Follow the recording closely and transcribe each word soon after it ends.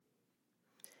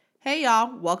Hey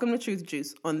y'all, welcome to Truth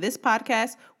Juice. On this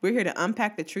podcast, we're here to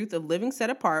unpack the truth of living set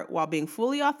apart while being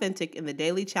fully authentic in the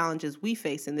daily challenges we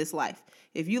face in this life.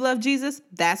 If you love Jesus,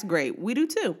 that's great. We do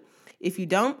too. If you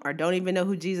don't or don't even know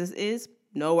who Jesus is,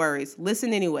 no worries.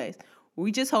 Listen anyways.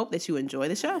 We just hope that you enjoy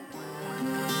the show.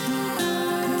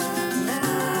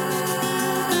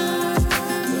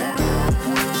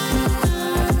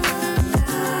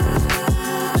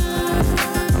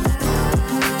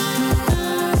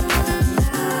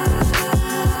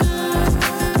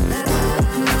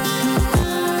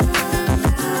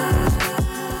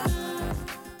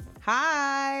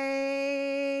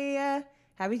 Hi.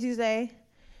 Happy Tuesday.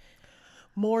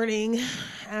 Morning,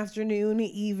 afternoon,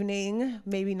 evening.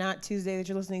 Maybe not Tuesday that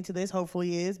you're listening to this.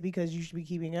 Hopefully is because you should be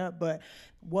keeping up. But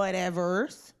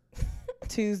whatever's.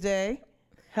 Tuesday.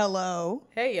 Hello.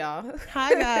 Hey y'all.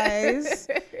 Hi guys.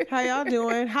 How y'all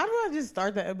doing? How do I just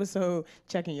start the episode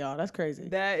checking y'all? That's crazy.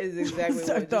 That is exactly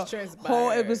what just transpired.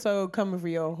 Whole episode coming for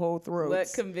your whole throat.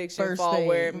 Let conviction fall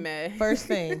where it may. First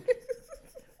thing.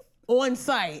 On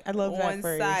site. I love that On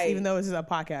phrase. site. Even though this is a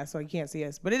podcast, so you can't see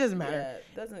us. But it doesn't matter. Yeah, it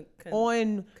doesn't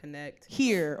connect.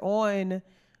 Here, on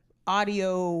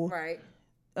audio Right.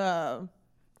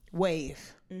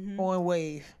 wave. Mm-hmm. On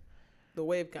wave. The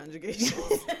wave conjugation.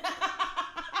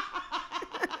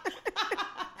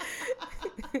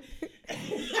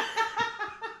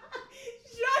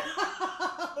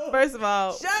 First of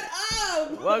all, Shut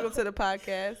up! welcome to the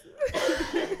podcast.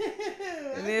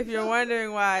 And if you're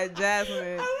wondering why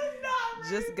Jasmine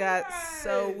just got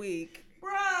so weak.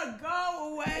 Bruh,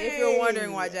 go away. If you're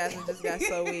wondering why Jasmine just got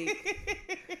so weak,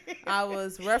 I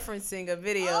was referencing a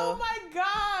video Oh my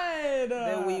God.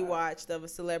 that we watched of a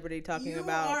celebrity talking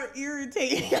about You are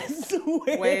irritating, I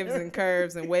swear. waves and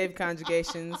curves and wave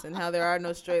conjugations and how there are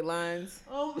no straight lines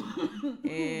Oh,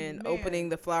 and man. opening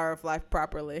the flower of life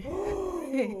properly.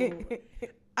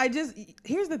 Here's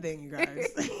the thing, you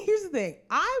guys. Here's the thing.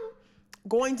 I'm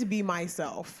going to be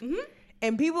myself. Mm-hmm.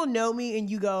 And people know me and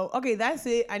you go, okay, that's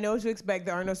it. I know what to expect.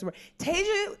 There are no surprises.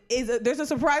 Tasia there's a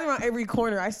surprise around every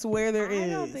corner. I swear there is. I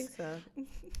don't think so.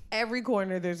 Every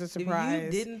corner there's a surprise. If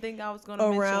you didn't think I was going to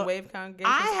mention wave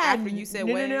congregations after you said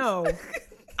waves? No.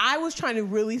 I was trying to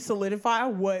really solidify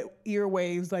what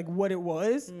earwaves, like what it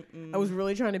was. I was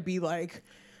really trying to be like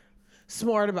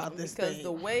smart about this because thing.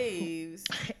 the waves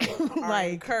are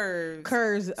like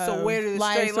curves. So where do the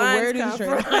life, straight lines come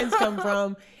from? come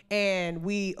from? And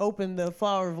we opened the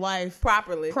flower of life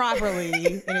properly,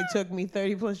 and it took me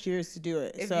 30 plus years to do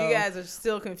it. If so, you guys are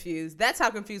still confused, that's how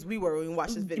confused we were when we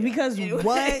watched this video. Because Anyways.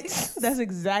 what? That's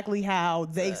exactly how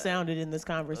they sounded in this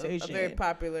conversation. A very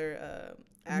popular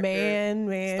actor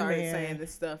started saying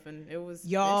this stuff, and it was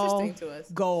interesting to us.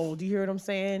 Gold. You hear what I'm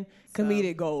saying?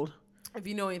 Comedic gold. If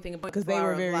you know anything about because they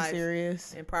were very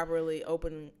serious and properly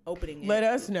opening let it,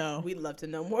 us know. We'd love to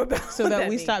know more about so what that we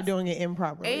means. stop doing it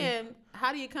improperly. And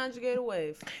how do you conjugate a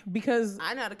wave? Because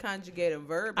I know how to conjugate a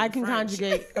verb. I can French.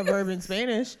 conjugate a verb in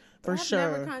Spanish for sure.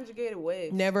 Never conjugated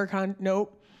waves.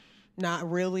 Nope.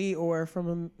 Not really, or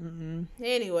from a.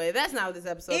 Anyway, that's not what this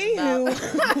episode is about.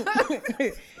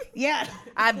 Yeah,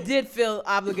 I did feel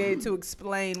obligated to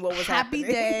explain what was happy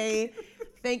happening. day.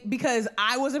 Because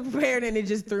I wasn't prepared and it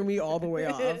just threw me all the way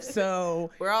off.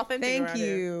 So we're authentic. Thank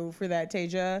you for that,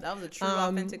 Tasia. That was a true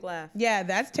authentic laugh. Yeah,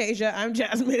 that's Tasia. I'm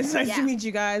Jasmine. It's nice to meet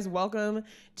you guys. Welcome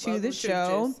to the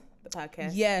show. The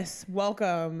podcast. Yes,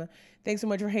 welcome. Thanks so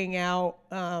much for hanging out.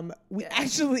 We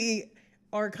actually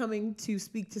are coming to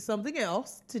speak to something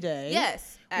else today.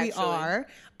 Yes, actually. We are.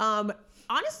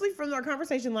 Honestly, from our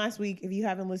conversation last week, if you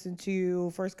haven't listened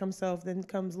to First Comes Self, Then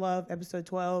Comes Love, episode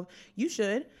 12, you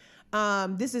should.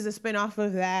 This is a spinoff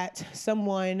of that.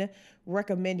 Someone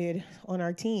recommended on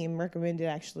our team,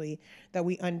 actually, that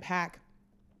we unpack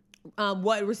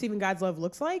what receiving God's love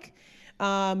looks like.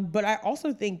 But I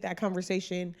also think that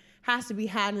conversation has to be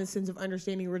had in the sense of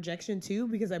understanding rejection too,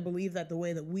 because I believe that the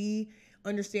way that we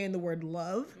understand the word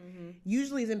love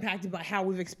usually is impacted by how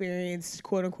we've experienced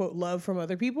quote unquote love from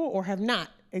other people or have not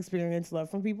experienced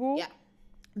love from people. Yeah.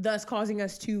 Thus causing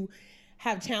us to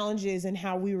have challenges in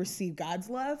how we receive God's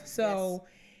love. So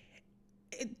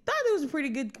I thought it was a pretty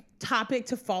good topic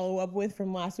to follow up with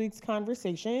from last week's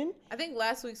conversation. I think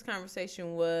last week's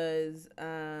conversation was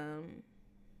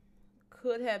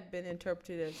could have been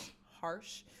interpreted as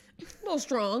harsh. A little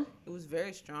strong. It was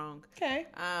very strong. Okay.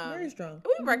 Very strong.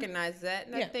 We recognize that,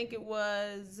 and I think it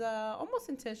was almost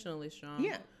intentionally strong.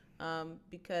 Yeah.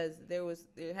 Because there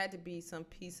had to be some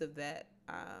piece of that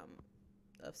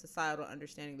of societal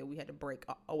understanding that we had to break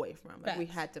away from. Like we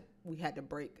had to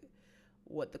break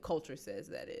what the culture says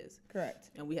that is. Correct.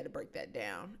 And we had to break that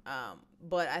down.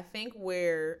 But I think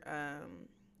where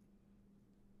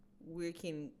we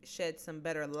can shed some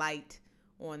better light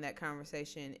on that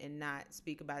conversation and not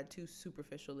speak about it too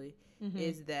superficially,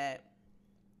 is that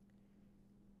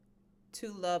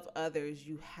to love others,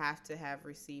 you have to have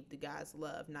received God's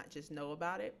love, not just know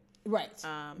about it. Right.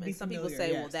 And some people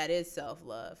say, well, that is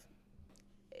self-love.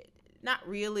 Not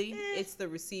really. It's the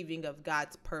receiving of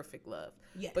God's perfect love.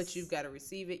 Yes. But you've got to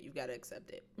receive it. You've got to accept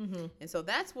it. And so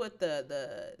that's what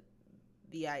the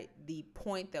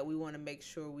point that we want to make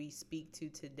sure we speak to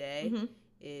today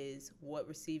is what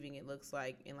receiving it looks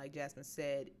like. And like Jasmine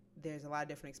said, there's a lot of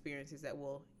different experiences that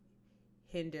will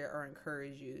hinder or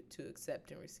encourage you to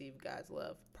accept and receive God's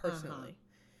love personally.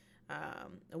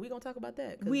 And we're going to talk about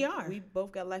that. We are. We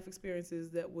both got life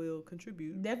experiences that will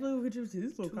contribute. Definitely will contribute to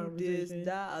this little conversation. This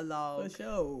dialogue. For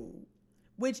sure.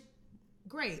 Which,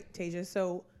 great, Tasia.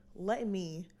 So let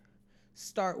me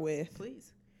start with,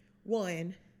 please.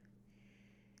 1,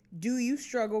 do you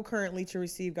struggle currently to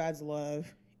receive God's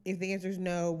love? If the answer is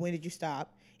no, when did you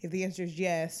stop? If the answer is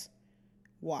yes,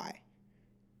 why?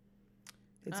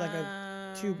 It's like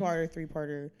a 2-parter,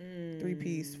 3-parter,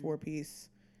 3-piece, 4-piece.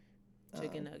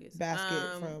 Chicken nuggets.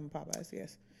 Basket from Popeyes,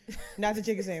 yes. Not the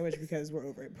chicken sandwich because we're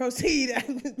over it. Proceed. Not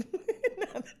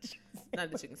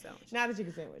the chicken sandwich. Not the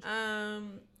chicken sandwich.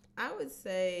 I would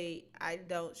say I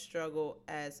don't struggle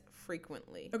as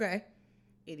frequently. Okay.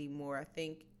 Anymore. I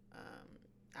think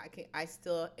I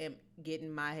still am getting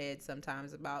in my head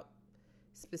sometimes about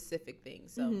specific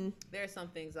things. So there are some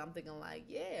things I'm thinking like,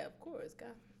 yeah, of course,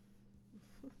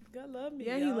 God love me.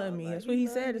 Yeah, he loved me. That's what he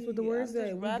said. That's what the word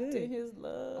said. We wrapped good. in his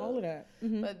love. All of that.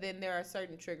 But then there are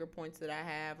certain trigger points that I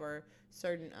have, or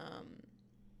certain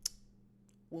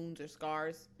wounds or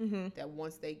scars that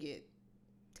once they get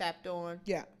tapped on,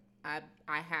 I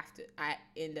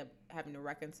end up having to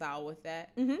reconcile with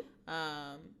that.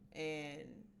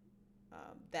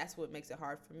 That's what makes it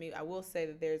hard for me. I will say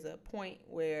that there's a point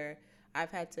where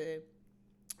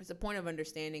there's a point of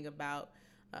understanding about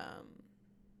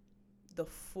the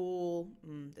full,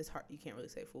 it's hard, you can't really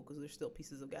say full because there's still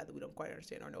pieces of God that we don't quite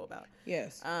understand or know about.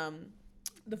 Yes.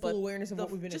 The full awareness of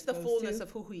what we've been exposed to. Just the fullness of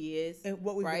who he is. And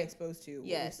what we've been exposed to.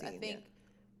 Yes, I think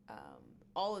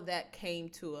all of that came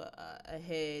to a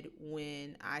head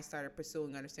when I started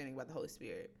pursuing understanding about the Holy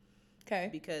Spirit. Okay.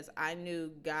 Because I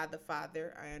knew God the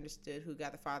Father. I understood who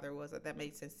God the Father was. That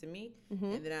made sense to me.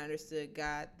 And then I understood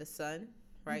God the Son,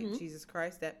 right? Jesus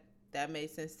Christ. That made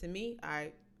sense to me.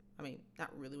 I mean, not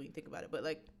really when you think about it, but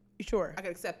like, sure, I could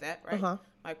accept that, right?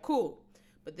 Like, cool.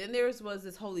 But then there was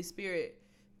this Holy Spirit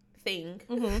thing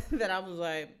that I was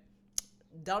like,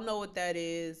 don't know what that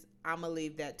is. I'm gonna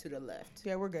leave that to the left.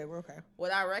 Yeah, we're good. We're okay.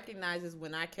 What I recognize is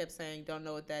when I kept saying, don't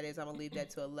know what that is, I'm gonna leave that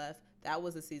to the left. That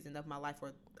was a season of my life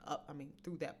where,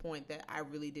 through that point that I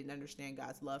really didn't understand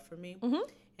God's love for me.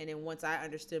 And then once I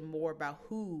understood more about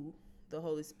who the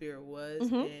Holy Spirit was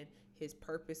and his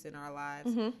purpose in our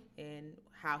lives and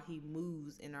how he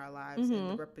moves in our lives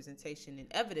and the representation and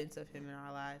evidence of him in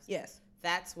our lives. Yes.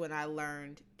 That's when I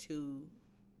learned to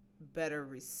better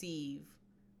receive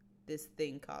this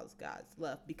thing called God's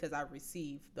love because I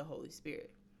received the Holy Spirit.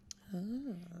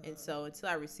 And so until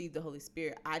I received the Holy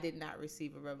Spirit, I did not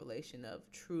receive a revelation of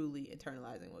truly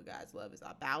internalizing what God's love is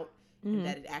about and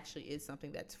that it actually is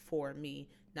something that's for me,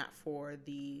 not for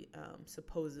the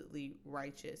supposedly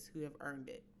righteous who have earned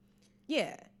it.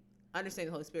 Yeah. Understanding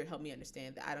the Holy Spirit helped me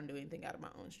understand that I don't do anything out of my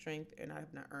own strength and I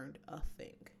have not earned a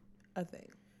thing.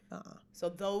 So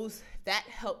that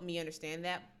helped me understand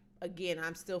that. Again,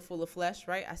 I'm still full of flesh,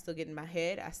 right? I still get in my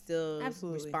head. I still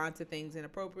respond to things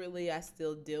inappropriately. I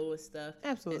still deal with stuff.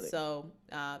 Absolutely. And so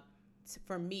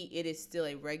for me, it is still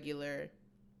a regular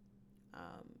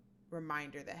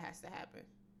reminder that has to happen,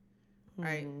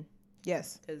 right?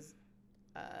 Yes. Because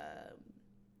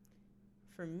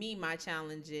for me, my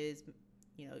challenge is,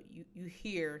 you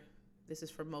hear, this is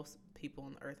for most people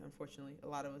on the earth, unfortunately. A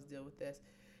lot of us deal with this.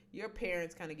 Your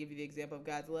parents kind of give you the example of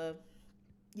God's love.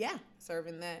 Yeah.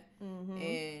 Serving that.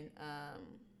 And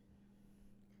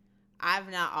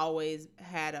I've not always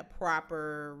had a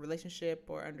proper relationship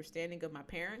or understanding of my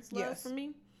parents' love for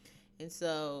me. And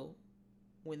so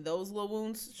when those little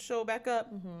wounds show back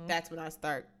up, that's when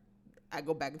I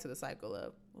go back into the cycle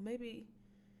of, well, maybe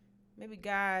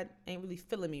God ain't really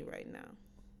feeling me right now.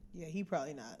 Yeah, he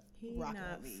probably not rocking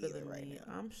not with me feeling right me.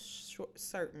 now. I'm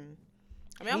certain.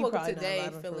 I mean, I woke up today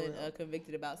feeling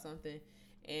convicted about something,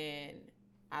 and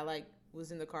I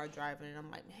was in the car driving, and I'm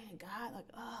like, man, God,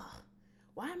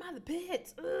 why am I the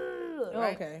pits?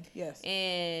 Right? Okay, yes.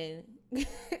 And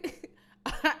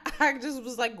I just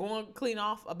was going clean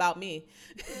off about me.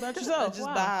 About yourself? Just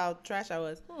by how trash I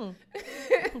was. And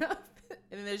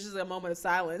then there's just a moment of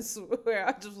silence where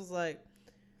I just was like,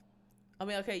 I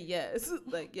mean, okay, yes.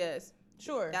 Like, yes.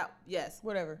 Sure. Yes.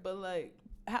 Whatever. But, like...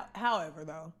 However,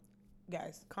 though,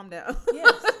 guys. Calm down.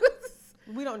 Yes.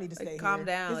 We don't need to stay calm here.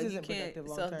 down. This Like, isn't you can't productive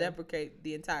long-term. self-deprecate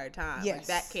the entire time. Yes.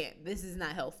 Like, this is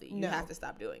not healthy. You have to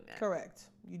stop doing that. Correct.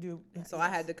 You do. And so I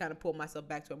had to kind of pull myself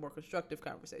back to a more constructive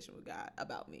conversation with God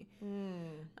about me.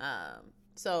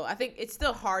 So I think it's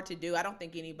still hard to do. I don't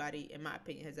think anybody, in my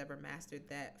opinion, has ever mastered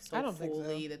that so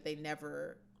fully that they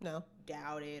never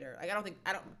doubted, or like I don't think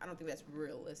that's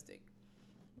realistic.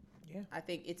 Yeah. I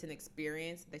think it's an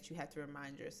experience that you have to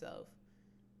remind yourself.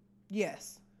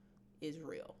 Yes. Is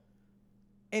real.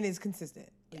 And is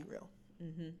consistently real.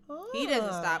 Mm-hmm. He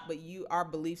doesn't stop, but our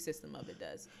belief system of it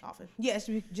does often. Yes,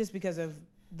 just because of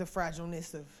the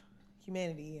fragileness of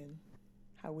humanity and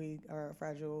how we are a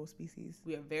fragile species.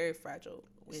 We are very fragile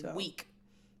and weak.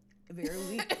 Very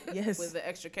weak. Yes. With the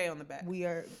extra K on the back. We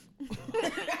are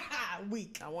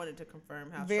weak. I wanted to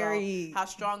confirm how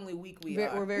strongly weak we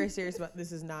are. We're very serious about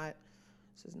this. Is not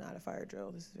a fire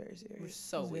drill. This is very serious. We're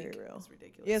so weak. Very real. It's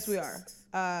ridiculous. Yes, we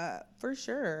are. For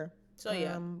sure. So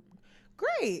yeah.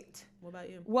 Great. What about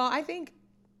you? Well, I think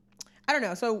I don't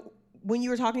know. So when you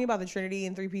were talking about the Trinity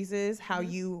in 3 pieces, how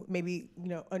you maybe,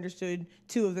 understood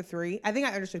 2 of the 3. I think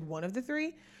I understood 1 of the 3.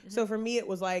 Mm-hmm. So for me, it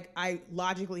was like I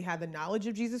logically had the knowledge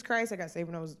of Jesus Christ. I got saved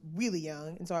when I was really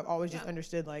young. And so I've always just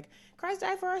understood, like, Christ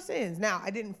died for our sins. Now, I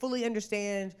didn't fully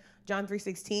understand John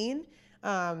 3:16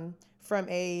 from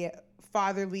a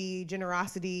fatherly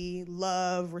generosity,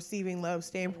 love, receiving love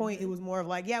standpoint. Mm-hmm. It was more of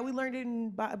like, we learned it in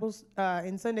Bibles,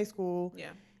 in Sunday school,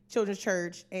 children's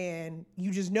church, and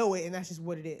you just know it, and that's just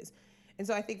what it is. And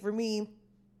so I think for me,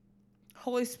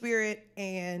 Holy Spirit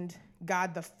and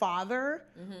God the Father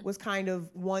was kind of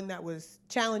one that was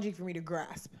challenging for me to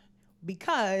grasp,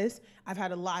 because I've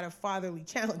had a lot of fatherly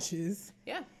challenges.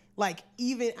 Yeah. Like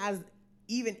even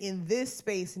in this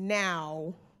space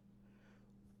now,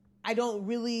 I don't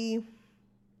really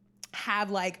have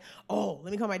like, let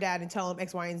me call my dad and tell him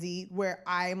X, Y, and Z, where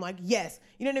I'm like, yes,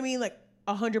 you know what I mean? Like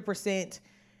 100%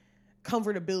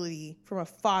 comfortability from a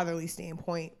fatherly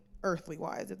standpoint, earthly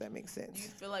wise, if that makes sense. Do you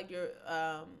feel like you're,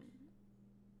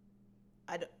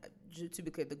 to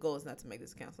be clear, the goal is not to make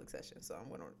this a counseling session, so I'm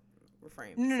going to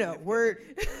refrain. No,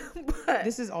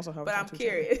 this is also how we talk to each other. But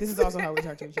I'm curious. This is also how we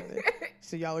talk to each other.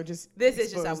 So y'all are just This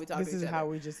is just how we talk to each other. This is how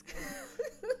we just...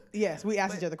 Yes, we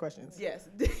ask each other questions. Yes.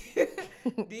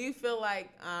 Do you feel like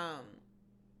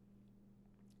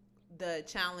the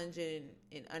challenge in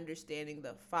understanding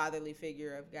the fatherly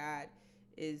figure of God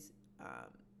is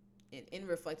in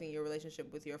reflecting your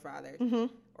relationship with your father,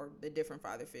 or the different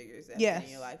father figures that have been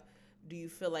in your life? Do you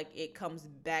feel like it comes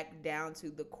back down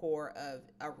to the core of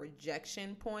a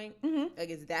rejection point? Like,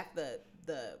 is that the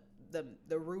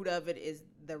root of it, is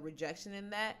the rejection in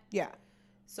that? Yeah.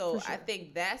 So sure. I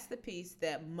think that's the piece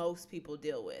that most people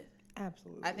deal with.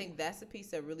 Absolutely. I think that's the piece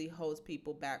that really holds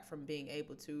people back from being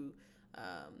able to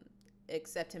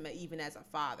accept him even as a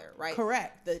father, right?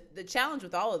 Correct. The challenge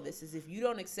with all of this is if you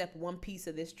don't accept one piece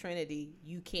of this Trinity,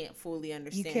 you can't fully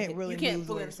understand. You can't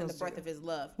fully understand the breadth of his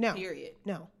love. No. Period.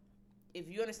 No. If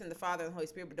you understand the Father and the Holy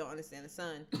Spirit but don't understand the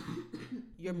Son,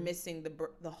 you're missing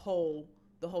the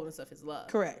wholeness of his love.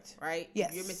 Correct. Right?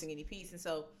 Yes. You're missing any piece, and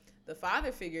so the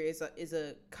father figure is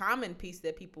a common piece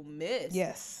that people miss.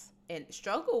 Yes. And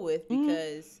struggle with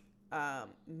because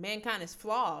mankind is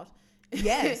flawed.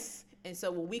 Yes. And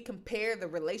so when we compare the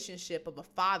relationship of a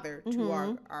father to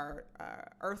our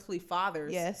earthly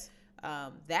fathers,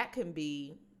 that can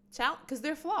be challenging because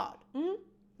they're flawed.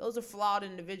 Those are flawed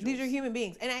individuals. These are human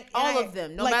beings, and all of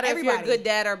them, no matter if you're a good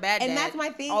dad or a bad dad. And that's my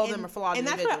thing. All of them are flawed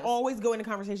individuals. And that's what I always go into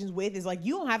conversations with is like,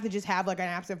 you don't have to just have like an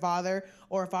absent father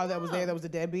or a father that was there that was a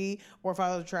deadbeat or a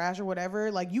father that was trash or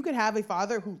whatever. Like, you could have a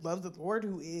father who loves the Lord,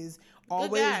 who is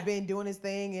always been doing his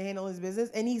thing and handling his business,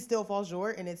 and he still falls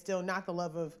short, and it's still not the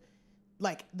love of,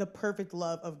 like, the perfect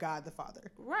love of God the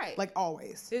Father. Right. Like,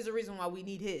 always. There's a reason why we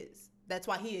need his. That's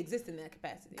why he exists in that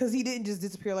capacity. Because he didn't just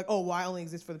disappear like, oh, well, I only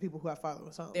exist for the people who have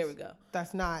fatherless homes. There we go.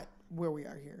 That's not where we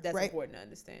are here. That's right? important to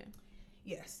understand.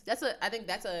 Yes. I think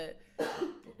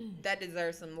that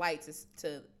deserves some light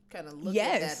to kind of look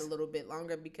at that a little bit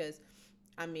longer, because,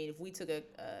 I mean, if we took a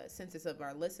census of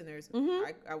our listeners,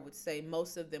 I would say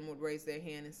most of them would raise their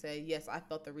hand and say, yes, I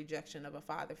felt the rejection of a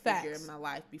father figure in my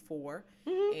life before,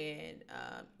 and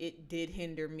it did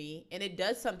hinder me, and it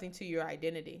does something to your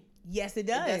identity. Yes, it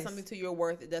does. It does something to your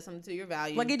worth. It does something to your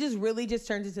value. Like, it just really just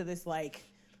turns into this, like,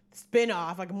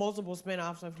 spin-off, like multiple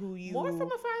spin-offs of who you... More from a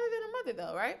father than a mother,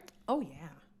 though, right? Oh, yeah.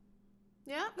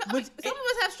 Yeah. Some of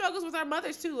us have struggles with our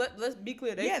mothers, too. Let's be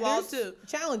clear. They're flawed, too.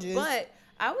 Challenges. But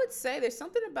I would say there's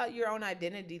something about your own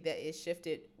identity that is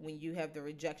shifted when you have the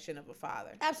rejection of a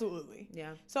father. Absolutely.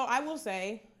 Yeah. So I will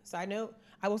say, side note,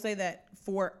 I will say that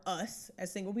for us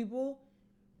as single people,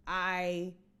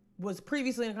 I was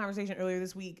previously in a conversation earlier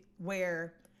this week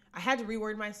where I had to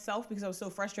reword myself because I was so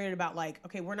frustrated about like,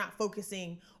 okay, we're not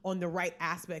focusing on the right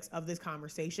aspects of this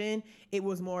conversation. It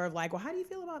was more of like, well, how do you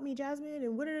feel about me, Jasmine?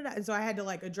 And what did I? And so I had to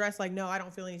like address like, no, I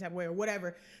don't feel any type of way or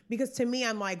whatever. Because to me,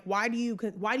 I'm like, why do you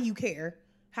care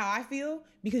how I feel?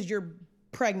 Because you're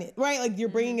pregnant, right? Like you're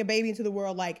bringing a baby into the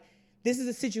world. Like this is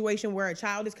a situation where a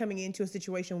child is coming into a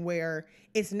situation where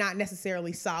it's not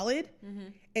necessarily solid. Mm-hmm.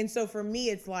 And so for me,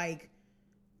 it's like,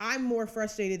 I'm more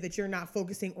frustrated that you're not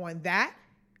focusing on that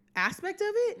aspect of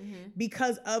it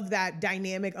because of that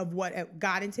dynamic of what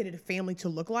God intended a family to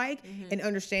look like and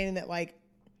understanding that like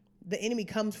the enemy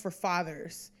comes for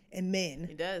fathers and men.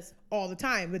 He does. All the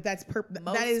time, but that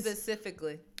is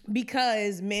specifically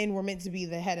because men were meant to be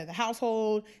the head of the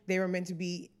household. They were meant to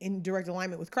be in direct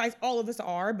alignment with Christ. All of us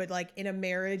are, but like in a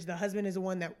marriage, the husband is the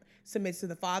one that submits to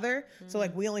the father. So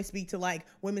like we only speak to like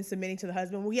women submitting to the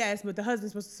husband. Well, yes, but the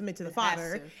husband's supposed to submit to the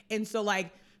father. And so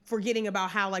like forgetting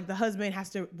about how like the husband has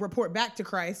to report back to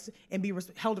Christ and be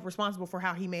held responsible for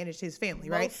how he managed his family,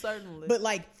 right? Most certainly. But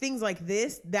like things like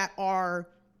this that are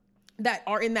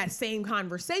in that same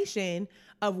conversation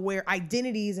of where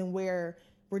identities and where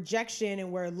rejection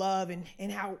and where love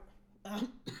and how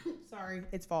sorry,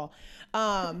 it's fall.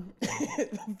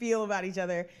 Feel about each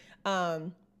other.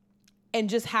 And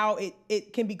just how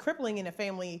it can be crippling in a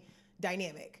family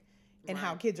dynamic and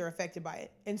how kids are affected by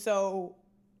it. And so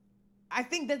I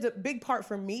think that's a big part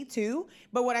for me too.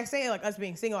 But when I say like us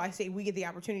being single, I say we get the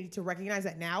opportunity to recognize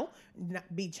that now, not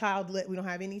be childless. We don't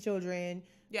have any children.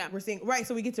 Yeah. We're single, right?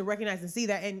 So we get to recognize and see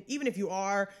that. And even if you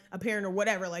are a parent or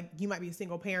whatever, like you might be a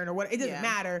single parent or what, it doesn't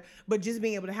matter. But just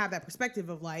being able to have that perspective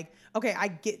of like, okay, I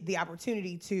get the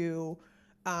opportunity to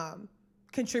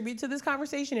contribute to this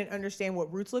conversation and understand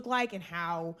what roots look like and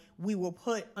how we will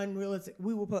put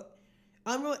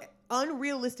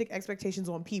unrealistic expectations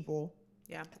on people.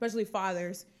 Yeah. Especially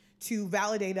fathers to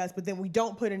validate us, but then we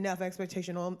don't put enough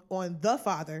expectation on the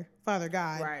Father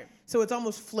God. Right. So it's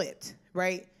almost flipped,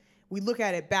 right? We look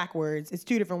at it backwards. It's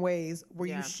two different ways where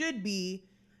you should be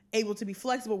able to be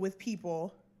flexible with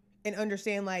people and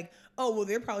understand like, oh, well,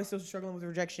 they're probably still struggling with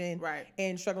rejection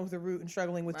and struggling with the root and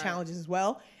struggling with challenges as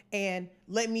well. And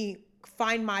let me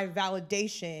find my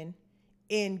validation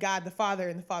in God the Father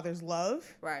and the Father's love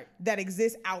that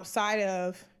exists outside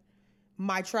of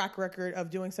my track record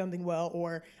of doing something well,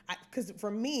 or because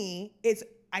for me,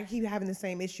 I keep having the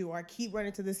same issue, or I keep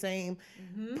running to the same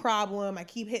problem. I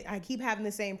keep having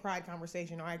the same pride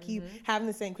conversation, or I keep having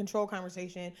the same control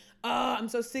conversation. Oh, I'm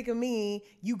so sick of me.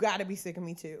 You got to be sick of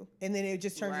me too. And then it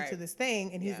just turns into this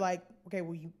thing. And he's like, okay,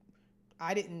 well,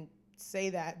 I didn't say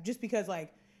that just because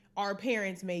like our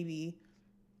parents maybe,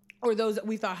 or those that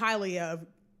we thought highly of,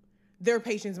 their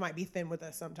patience might be thin with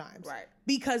us sometimes,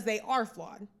 because they are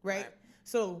flawed, right?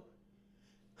 So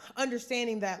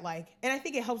understanding that like, and I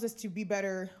think it helps us to be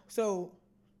better. So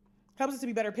helps us to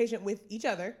be better patient with each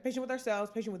other, patient with ourselves,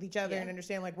 patient with each other, and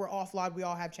understand like we're all flawed. We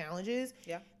all have challenges.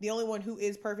 Yeah. The only one who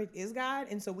is perfect is God.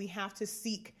 And so we have to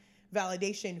seek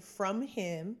validation from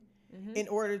him in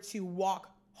order to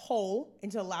walk whole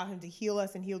and to allow him to heal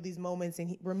us and heal these moments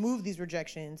and remove these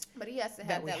rejections. But he has to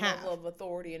have that level of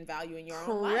authority and value in your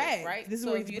own life, right? This is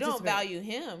so if you don't value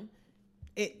him,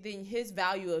 then his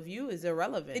value of you is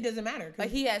irrelevant. It doesn't matter.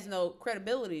 Like he has no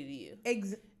credibility to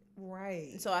you.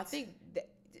 Right. So I think that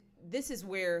this is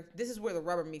where the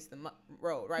rubber meets the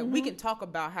road, right? We can talk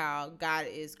about how God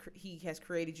he has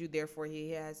created you, therefore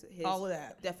he has his all of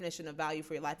that definition of value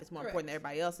for your life. It's more important than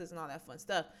everybody else's and all that fun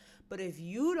stuff. But if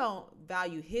you don't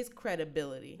value his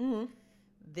credibility,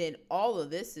 then all of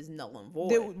this is null and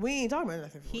void. We ain't talking about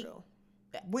nothing for real.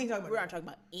 We're not talking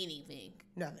about anything.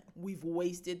 Nothing. We've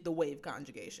wasted the wave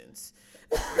conjugations.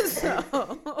 So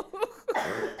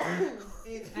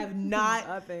have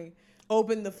not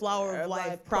opened the flower of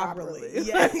life properly.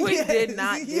 Yes. We did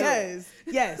not do it.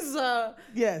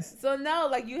 Yes. So no,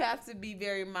 like you have to be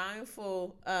very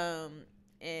mindful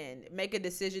and make a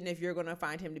decision if you're going to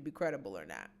find him to be credible or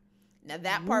not. Now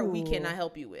that part we cannot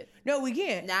help you with. No, we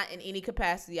can't. Not in any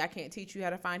capacity. I can't teach you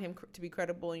how to find him to be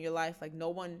credible in your life. Like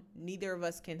neither of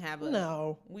us can have a.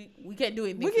 No. We can't do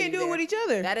anything. We can't do it with each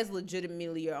other. That is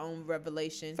legitimately your own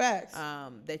revelation. Facts.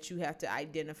 That you have to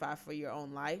identify for your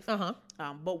own life.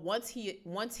 But once he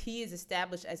is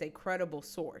established as a credible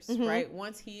source, right?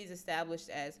 Once he is established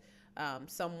as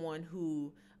someone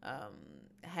who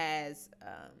has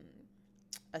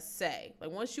a say, like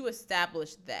once you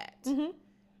establish that.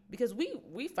 because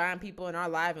we find people in our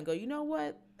life and go, you know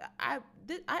what, I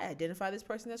identify this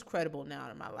person as credible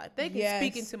now in my life. They can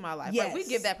speak into my life. Yes. Right? We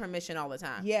give that permission all the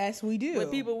time. Yes, we do.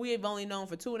 With people we have only known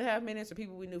for 2.5 minutes or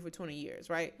people we knew for 20 years,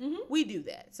 right? Mm-hmm. We do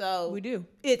that. So we do.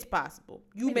 It's possible.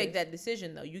 You make that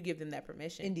decision though. You give them that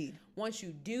permission. Indeed. Once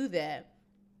you do that,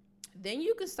 then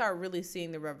you can start really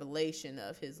seeing the revelation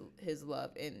of his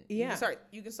love, and you can start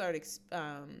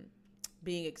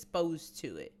being exposed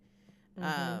to it.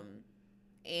 Mm-hmm.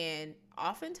 And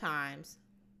oftentimes,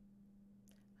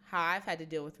 how I've had to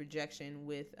deal with rejection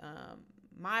with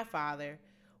my father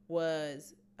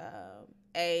was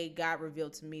God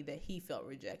revealed to me that he felt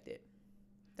rejected.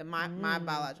 That my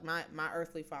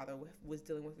earthly father was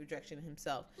dealing with rejection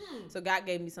himself. So God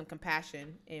gave me some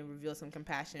compassion and revealed some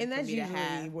compassion. And that's for me usually to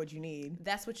have. what you need.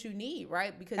 That's what you need,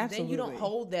 right? Because Absolutely. then you don't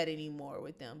hold that anymore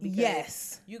with them. Because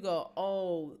yes. You go,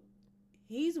 oh,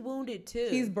 he's wounded too.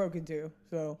 He's broken too.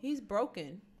 So he's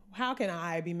broken. How can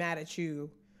I be mad at you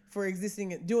for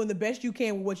existing, doing the best you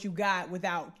can with what you got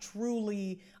without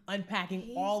truly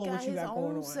unpacking all of what you got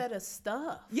going on? He's got his own set of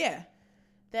stuff. Yeah.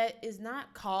 That is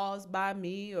not caused by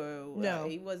me, or no,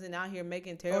 he wasn't out here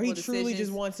making terrible decisions. Or he decisions, truly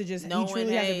just wants to he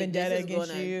truly has a vendetta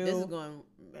against you.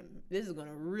 This is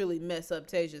gonna really mess up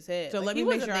Tasha's head. So let me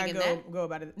make sure I go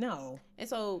about it. No. And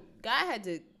so God had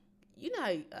to,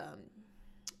 how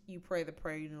you pray the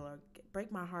prayer, Lord, break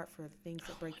my heart for the things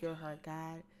that break your heart,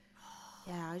 God.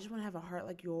 Yeah, I just want to have a heart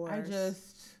like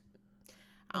yours.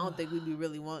 I don't think we'd be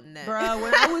really wanting that. Bro,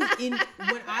 when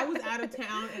I was out of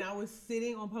town and I was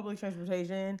sitting on public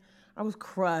transportation, I was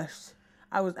crushed.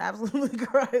 I was absolutely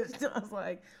crushed. I was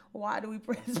like, why do we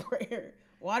pray this prayer?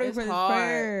 Why do we pray this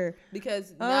prayer?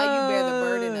 Because now you bear the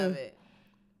burden of it.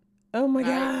 Oh my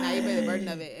God. Now you bear the burden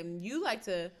of it. And you like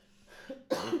to,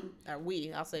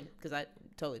 I'll say, because I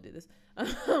totally did this.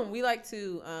 We like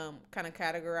to kind of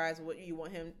categorize what you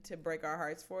want him to break our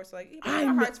hearts for. So like, break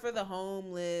our hearts for the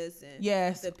homeless and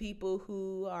the people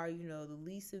who are, the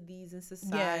least of these in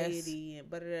society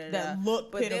and that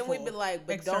look but pitiful. Then we'd be like,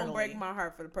 but don't break my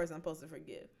heart for the person I'm supposed to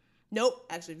forgive. Nope.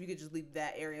 Actually, if you could just leave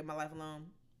that area of my life alone,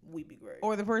 we'd be great.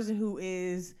 Or the person who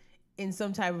is in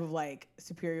some type of like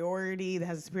superiority, that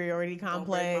has a superiority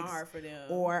complex. Don't break my heart for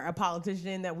them. Or a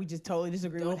politician that we just totally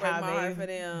disagree with how they've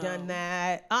done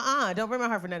that. Don't break my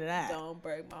heart for none of that. Don't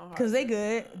break my heart. Because they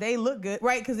good. They look good.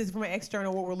 Right, because it's from an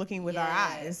external what we're looking with our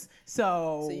eyes.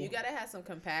 So you got to have some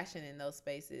compassion in those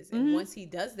spaces. And once he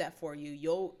does that for you,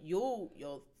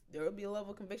 there will be a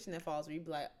level of conviction that falls where you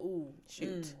be like, ooh,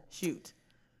 shoot.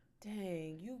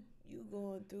 Dang, you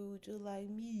going through just like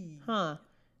me. Huh.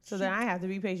 So then I have to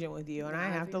be patient with you, and I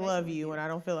have to love you when I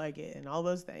don't feel like it, and all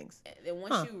those things. And then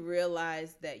once you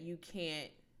realize that you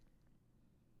can't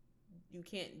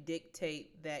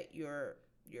dictate that your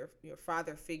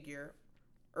father figure,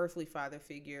 earthly father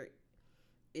figure,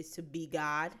 is to be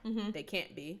God. Mm-hmm. They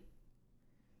can't be.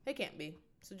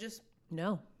 So just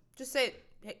say,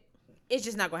 hey, it's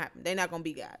just not gonna happen. They're not gonna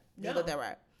be God. You got that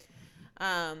right.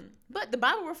 But the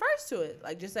Bible refers to it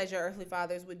like, just as your earthly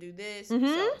fathers would do this,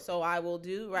 so I will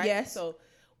do, right? Yes. So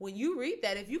when you read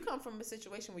that, if you come from a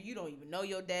situation where you don't even know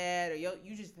your dad, or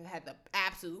you just had the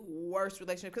absolute worst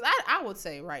relationship, because I would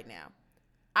say right now,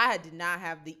 I did not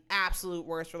have the absolute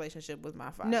worst relationship with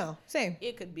my father. No, same.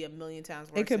 It could be a million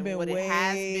times worse. It could be what way it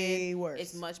has been. Worse.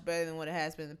 It's much better than what it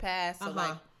has been in the past. So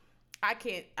like, I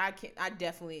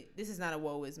definitely, this is not a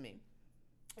woe is me.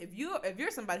 If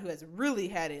you're somebody who has really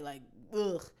had it, like,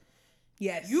 ugh.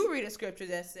 Yes. You read a scripture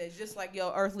that says, just like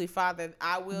your earthly father,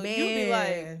 I will. Man, you be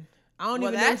like, I don't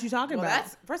even know what you're talking about.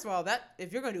 That's, first of all, that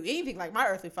if you're gonna do anything like my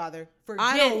earthly father, forget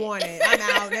I don't want it. I'm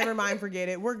out. Never mind. Forget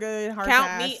it. We're good. Hard Count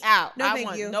pass. me out. No, I thank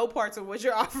want you. no parts of what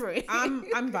you're offering.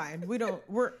 I'm fine.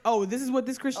 This is what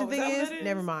this Christian thing is?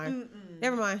 Never mind.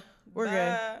 Never mind. We're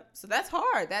good. So that's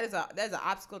hard. That's an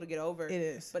obstacle to get over. It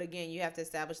is. But again, you have to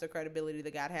establish the credibility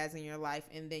that God has in your life,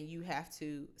 and then you have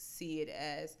to see it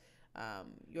as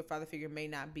your father figure may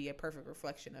not be a perfect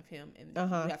reflection of him, and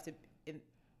you have to,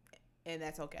 and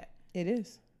that's okay. It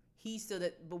is. He's still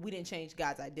that, but we didn't change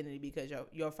God's identity because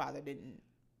your father didn't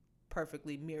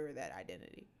perfectly mirror that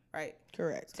identity, right?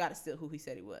 Correct. God is still who he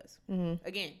said he was. Mm-hmm.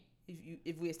 Again,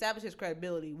 if we establish his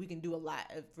credibility, we can do a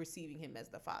lot of receiving him as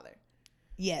the father.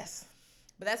 Yes.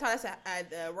 But that's how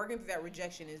working through that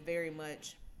rejection is very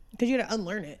much, because you got to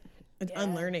unlearn it. It's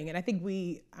unlearning, and I think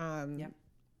we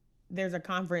there's a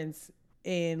conference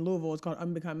in Louisville. It's called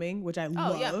Unbecoming, which I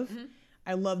love. Yeah. Mm-hmm.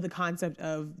 I love the concept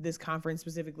of this conference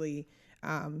specifically.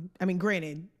 I mean,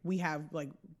 granted, we have like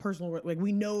personal, like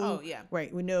we know,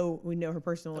 right? We know her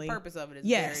personally. The purpose of it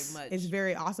is very much. It's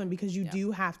very awesome because you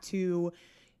do have to.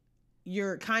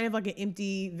 you're kind of like an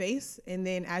empty vase, and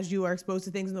then as you are exposed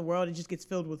to things in the world, it just gets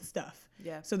filled with stuff.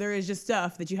 Yeah. So there is just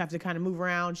stuff that you have to kind of move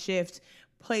around, shift,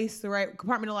 place the right,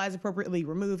 compartmentalize appropriately,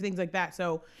 remove, things like that.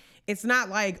 So it's not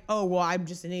like, oh, well, I'm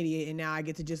just an idiot and now I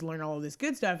get to just learn all of this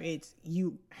good stuff. It's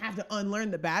you have to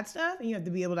unlearn the bad stuff, and you have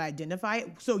to be able to identify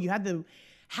it. So you have to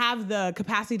have the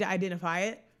capacity to identify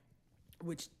it,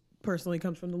 which personally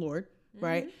comes from the Lord,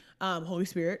 right? Holy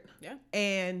Spirit.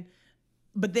 Yeah.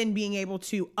 But then being able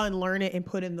to unlearn it and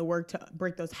put in the work to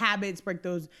break those habits, break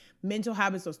those mental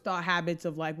habits, those thought habits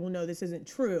of like, well, no, this isn't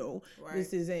true. Right.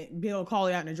 This isn't, be able to call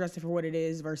it out and address it for what it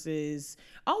is versus,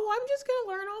 oh, I'm just going to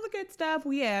learn all the good stuff.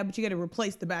 Well, yeah, but you got to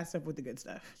replace the bad stuff with the good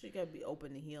stuff. So you got to be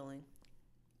open to healing.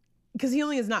 Because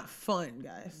healing is not fun,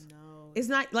 guys. No. It's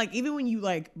not like, even when you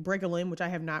like break a limb, which I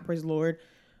have not, praise the Lord,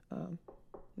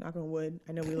 knock on wood.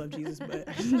 I know we love Jesus, but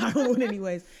knock on wood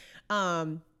anyways.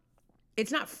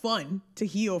 It's not fun to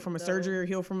heal from a surgery or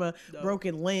heal from a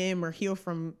broken limb or heal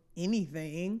from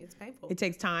anything. It's painful. It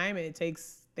takes time and it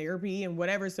takes therapy and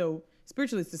whatever. So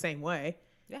spiritually, it's the same way.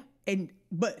 Yeah.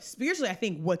 But spiritually, I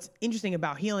think what's interesting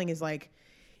about healing is like,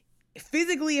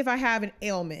 physically, if I have an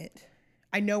ailment,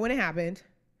 I know when it happened.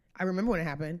 I remember when it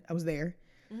happened. I was there.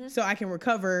 So I can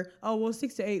recover,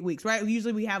 6 to 8 weeks, right?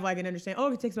 Usually we have like an understanding,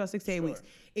 it takes about 6 to 8 weeks.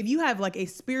 If you have like a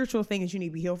spiritual thing that you need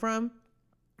to be healed from,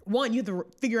 one, you have to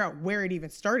figure out where it even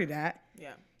started at.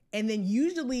 Yeah. And then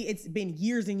usually it's been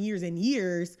years and years and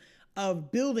years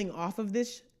of building off of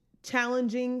this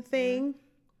challenging thing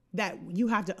that you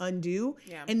have to undo.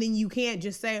 Yeah. And then you can't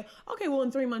just say, okay, well,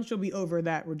 in 3 months you'll be over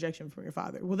that rejection from your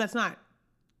father. Well, that's not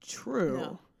true.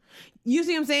 No. You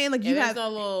see what I'm saying? Like,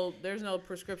 there's no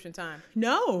prescription time.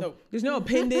 No. There's no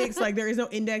appendix. Like, there is no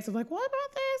index of like, what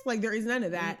about this? Like, there is none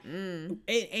of that. And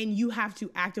you have to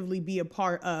actively be a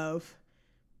part of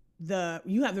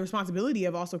you have the responsibility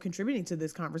of also contributing to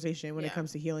this conversation when it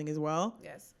comes to healing as well.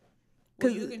 Yes.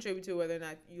 Well, you contribute to whether or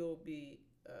not you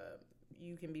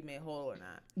can be made whole or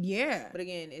not. Yeah. But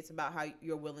again, it's about how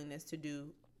your willingness to do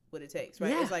what it takes,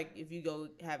 right? Yeah. It's like if you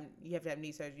have to have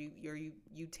knee surgery,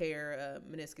 you tear a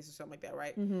meniscus or something like that,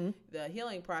 right? The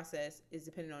healing process is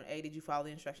dependent on did you follow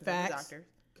the instructions of the doctor?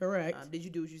 Correct. Did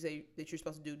you do what you say that you're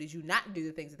supposed to do? Did you not do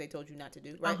the things that they told you not to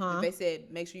do? Right? If they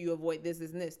said make sure you avoid this,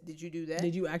 this, and this, did you do that?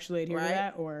 Did you actually adhere to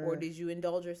that, or did you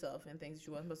indulge yourself in things that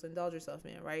you weren't supposed to indulge yourself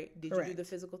in? Right? Did you do the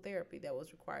physical therapy that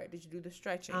was required? Did you do the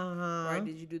stretching? Right?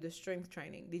 Did you do the strength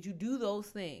training? Did you do those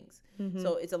things?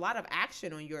 So it's a lot of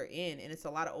action on your end, and it's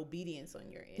a lot of obedience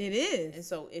on your end. It is. And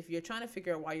so if you're trying to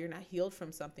figure out why you're not healed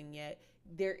from something yet,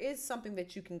 there is something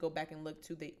that you can go back and look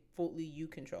to that fully you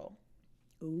control.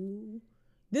 Ooh.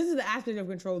 This is the aspect of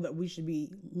control that we should be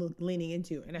leaning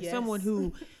into. And as someone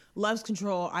who loves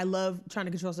control, I love trying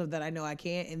to control stuff that I know I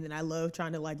can't. And then I love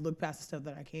trying to like look past the stuff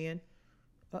that I can.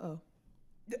 Well,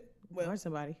 all right,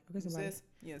 somebody. Okay, somebody. Sis,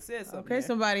 you done said something. Okay,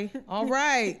 somebody. All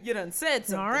right. You done said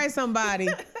something. All right, somebody.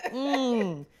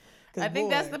 I think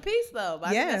that's the piece, though.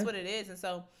 I think that's what it is. And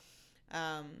so,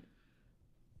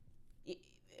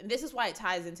 this is why it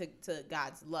ties into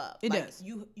God's love. It does.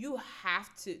 You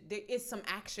have to. There is some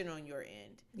action on your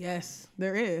end. Yes,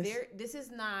 there is. This is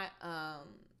not.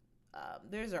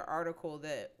 There's an article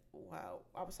that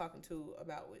I was talking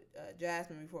about with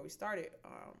Jasmine before we started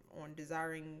on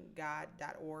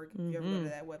desiringgod.org. If you ever go to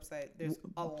that website, there's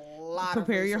a lot.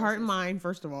 Prepare of your heart and mind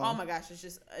first of all. Oh my gosh, it's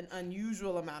just an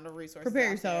unusual amount of resources.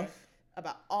 Prepare yourself.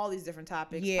 About all these different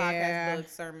topics, podcasts,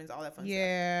 books, sermons, all that fun stuff.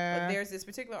 But there's this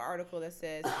particular article that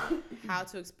says how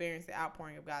to experience the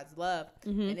outpouring of God's love,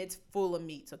 and it's full of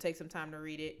meat, so take some time to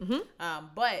read it.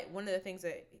 But one of the things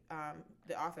that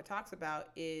the author talks about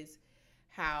is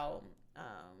how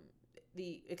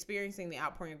the experiencing the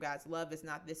outpouring of God's love is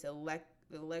not this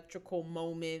electrical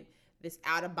moment, this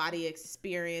out-of-body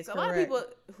experience. A lot of people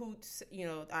who,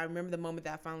 I remember the moment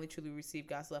that I finally truly received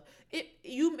God's love.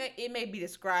 It may be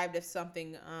described as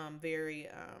something very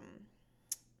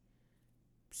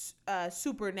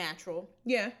supernatural.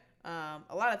 Yeah. A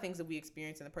lot of things that we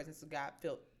experience in the presence of God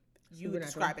you would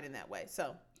describe it in that way.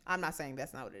 So I'm not saying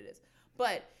that's not what it is.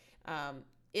 But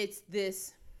it's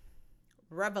this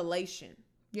revelation.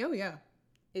 Oh, yeah.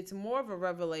 It's more of a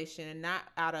revelation and not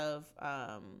out of,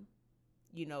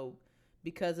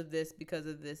 because of this,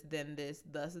 then this,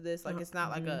 thus this. Like, it's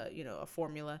not like a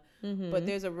formula. But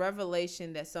there's a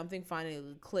revelation that something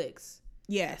finally clicks.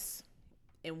 Yes.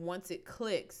 And once it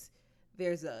clicks,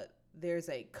 there's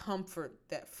a comfort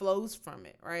that flows from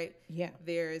it, right? Yeah.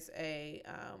 There's a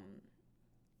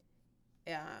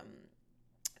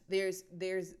there's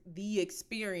the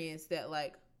experience that,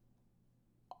 like,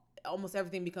 almost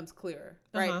everything becomes clearer,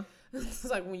 right? It's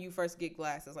like when you first get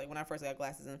glasses. Like when I first got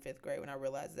glasses in 5th grade, when I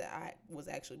realized that I was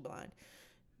actually blind.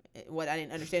 What I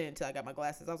didn't understand it until I got my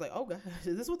glasses. I was like, oh gosh,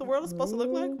 is this what the world is supposed to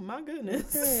look like? My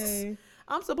goodness. Okay.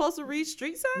 I'm supposed to read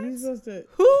street signs?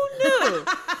 Who knew?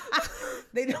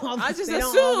 I just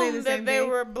assumed that they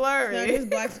were blurry. So just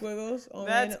black squiggles on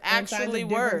That's actually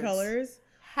words. Colors.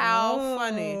 How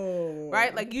funny,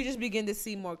 right? Like you just begin to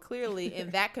see more clearly,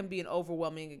 and that can be an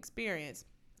overwhelming experience.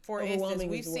 For instance,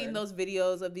 we've seen those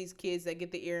videos of these kids that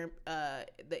get the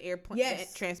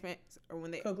transplant, or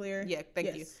when they cochlear. Yeah,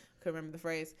 thank you. Couldn't remember the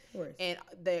phrase. And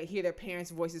they hear their parents'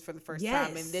 voices for the first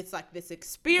time, and it's like this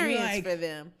experience for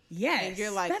them. Yes, and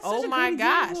you're like, oh my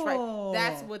gosh, right?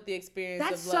 That's what the experience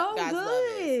of God's love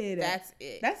is. That's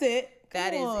it. That's it.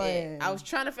 That is it. I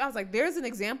was like, there's an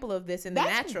example of this in the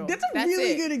natural. That's a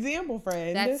really good example,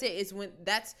 friend. That's it.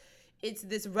 It's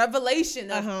this revelation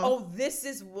of this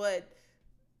is what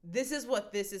this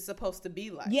is supposed to be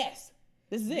like. Yes.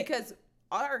 This is it. Because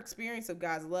our experience of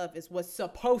God's love is what's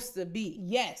supposed to be.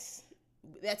 Yes.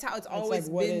 That's how it's always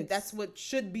been. That's what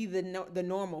should be the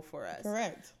normal for us.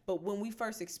 Correct. But when we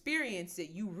first experience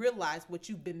it, you realize what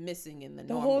you've been missing in the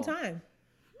normal. whole time.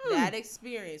 That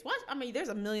experience. Watch. I mean, there's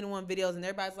 1,000,001 videos, and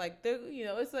everybody's like,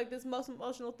 it's like this most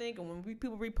emotional thing. And when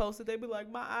people repost it, they be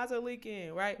like, my eyes are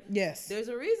leaking, right? Yes. There's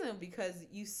a reason, because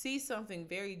you see something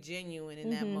very genuine in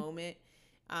that moment,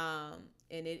 and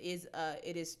it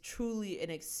is truly an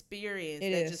experience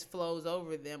that just flows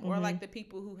over them. Or like the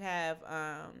people who have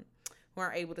who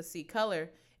aren't able to see color,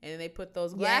 and they put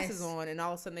those glasses on, and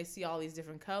all of a sudden they see all these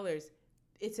different colors.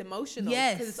 It's emotional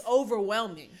because it's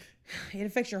overwhelming. It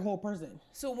affects your whole person.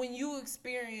 So when you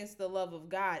experience the love of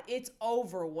God, it's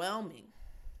overwhelming.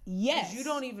 Yes. You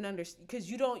don't even understand, because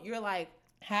you're like,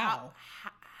 how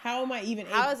am I even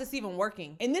how is this even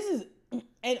working?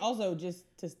 And also this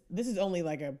is only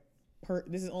like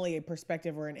this is only a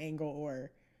perspective or an angle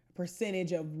or a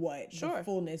percentage of what the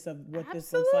fullness of what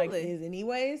this looks like is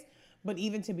anyways. But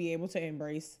even to be able to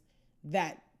embrace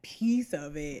that piece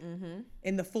of it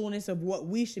and the fullness of what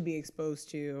we should be exposed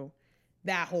to,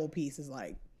 that whole piece is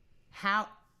like,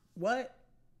 what?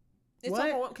 It's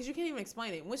overwhelming because you can't even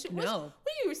explain it. When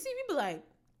you receive, you be like,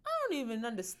 I don't even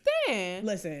understand.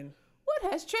 Listen,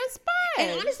 what has transpired?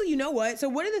 And honestly, you know what? So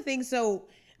one of the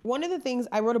things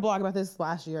I wrote a blog about this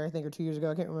last year, I think, or 2 years ago,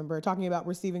 I can't remember, talking about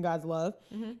receiving God's love.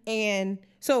 And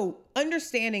so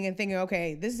understanding and thinking,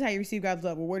 okay, this is how you receive God's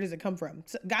love. Well, where does it come from?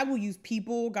 So God will use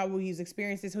people, God will use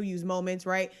experiences, he'll use moments,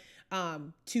 right?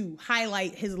 To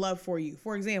highlight his love for you.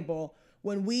 For example,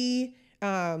 when we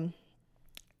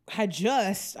had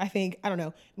just, I think, I don't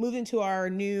know, moved into our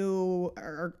new,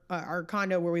 our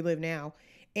condo where we live now,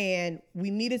 and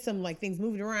we needed some like things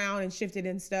moved around and shifted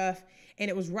and stuff. And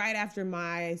it was right after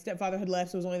my stepfather had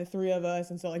left, so it was only the 3 of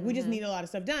us. And so like we just needed a lot of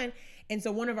stuff done. And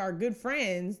so one of our good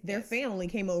friends, their family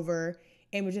came over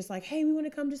and was just like, hey, we want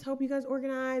to come just help you guys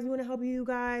organize. We want to help you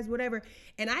guys, whatever.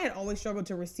 And I had always struggled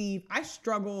to receive. I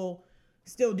struggle,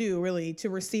 still do really, to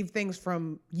receive things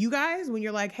from you guys when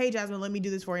you're like, hey, Jasmine, let me do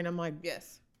this for you. And I'm like,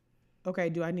 yes.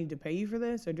 Okay, do I need to pay you for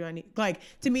this? Or do I need, like,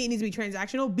 to me, it needs to be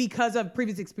transactional because of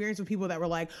previous experience with people that were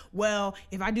like, well,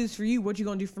 if I do this for you, what you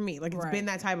gonna do for me? Like, it's been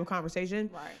that type of conversation.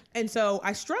 Right. And so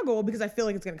I struggle because I feel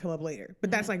like it's gonna come up later.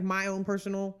 But that's like my own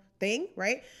personal thing,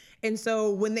 right? And so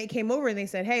when they came over and they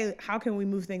said, hey, how can we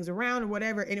move things around or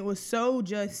whatever? And it was so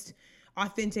just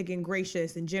authentic and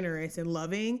gracious and generous and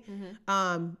loving,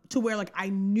 to where like I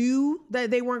knew that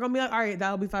they weren't gonna be like, all right,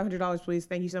 that'll be $500, please.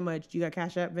 Thank you so much. You got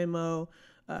Cash App, Venmo,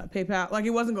 PayPal. Like, it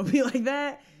wasn't gonna be like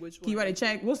that. Can you write a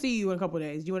check? We'll see you in a couple of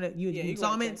days. Do you want to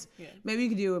installments? Maybe you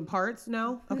could do it in parts.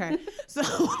 No, okay. So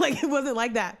like, it wasn't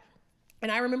like that. And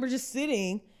I remember just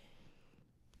sitting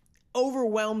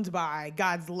overwhelmed by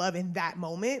God's love in that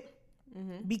moment,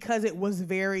 because it was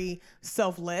very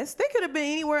selfless. They could have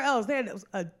been anywhere else. They had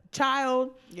a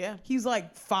child. Yeah, he was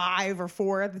like 5 or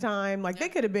 4 at the time. Like, they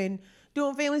could have been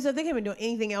doing family stuff. They could have been doing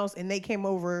anything else, and they came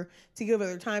over to give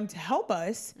their time to help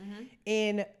us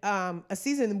in a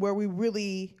season where we're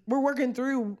working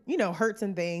through, hurts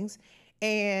and things.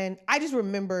 And I just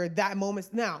remember that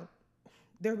moment. Now,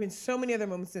 there have been so many other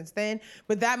moments since then,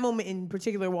 but that moment in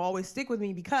particular will always stick with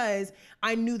me because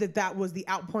I knew that was the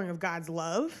outpouring of God's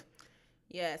love.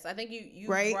 Yes, I think you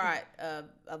brought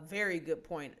a very good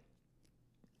point.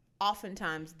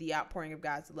 Oftentimes, the outpouring of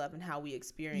God's love and how we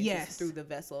experience it through the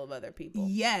vessel of other people.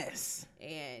 Yes.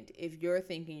 And if you're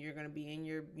thinking you're going to be in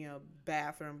your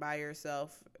bathroom by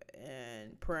yourself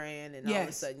and praying, and all of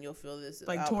a sudden you'll feel this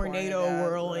like tornado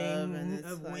whirling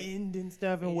of wind and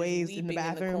stuff and waves in the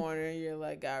bathroom. In the corner, you're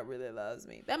like, God really loves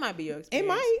me. That might be your experience. It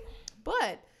might.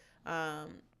 But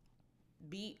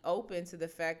be open to the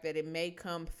fact that it may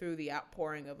come through the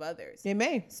outpouring of others. It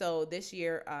may. So this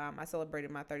year, I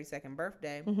celebrated my 32nd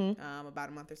birthday about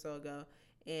a month or so ago.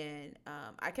 And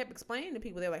I kept explaining to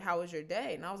people, they're like, how was your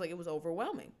day? And I was like, it was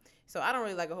overwhelming. So I don't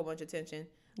really like a whole bunch of attention,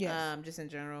 just in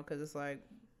general, because it's like,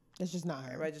 it's just not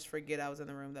her. If I just forget I was in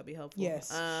the room, that'd be helpful. Yes.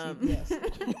 Yes.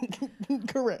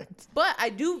 Correct. But I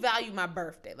do value my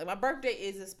birthday. Like, my birthday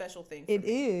is a special thing for me. It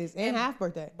is. And half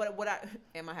birthday. But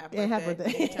and my half birthday. And half birthday.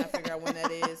 I'm trying to figure out when that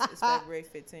is. It's February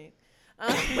 15th.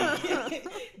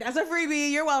 That's a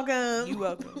freebie. You're welcome. You're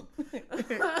welcome.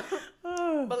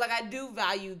 But like, I do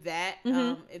value that.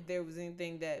 If there was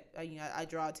anything that I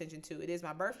draw attention to, it is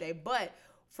my birthday. But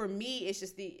for me, it's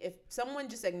just if someone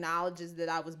just acknowledges that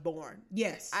I was born.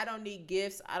 Yes. I don't need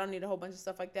gifts. I don't need a whole bunch of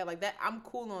stuff like that. Like that, I'm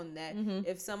cool on that.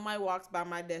 If somebody walks by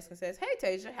my desk and says, "Hey,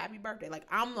 Tasia, happy birthday," like,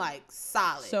 I'm like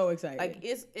solid. So excited. Like,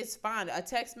 it's fine. A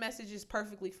text message is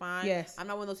perfectly fine. Yes. I'm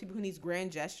not one of those people who needs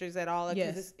grand gestures at all. Like,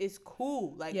 yes. It's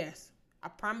cool. Like, yes. I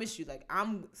promise you, like,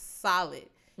 I'm solid.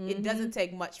 It doesn't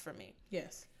take much for me.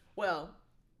 Yes. Well,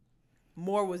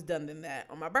 more was done than that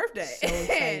on my birthday. So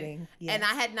exciting. Yes. And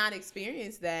I had not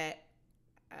experienced that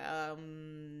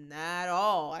at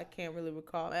all. I can't really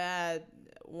recall.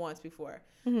 Once before.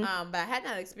 But I had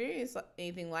not experienced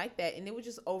anything like that. And it was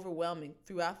just overwhelming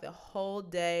throughout the whole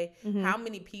day. How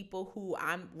many people who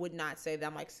I would not say that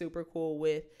I'm like super cool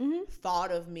with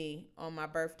thought of me on my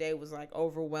birthday was like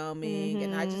overwhelming.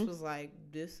 And I just was like,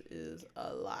 this is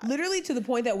a lot. Literally to the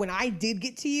point that when I did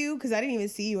get to you, because I didn't even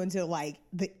see you until like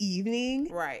the evening.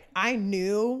 Right. I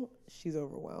knew she's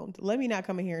overwhelmed. Let me not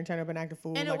come in here and turn up and act a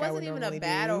fool. And like it wasn't even a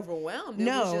bad overwhelm. It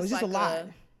was just like a lot.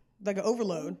 Like an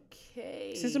overload.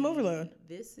 Okay. System overload.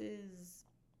 This is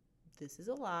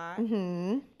a lot.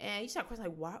 And you start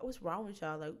questioning, like, what's wrong with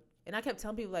y'all? Like, and I kept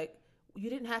telling people, like, you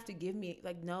didn't have to give me,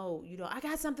 like, no, you don't. I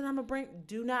got something I'm gonna bring.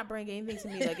 Do not bring anything to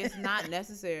me. Like, it's not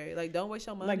necessary. Like, don't waste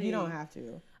your money. Like, you don't have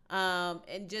to.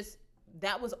 And just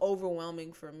that was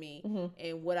overwhelming for me.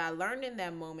 And what I learned in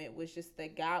that moment was just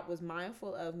that God was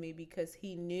mindful of me because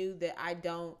He knew that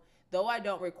though I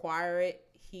don't require it,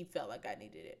 He felt like I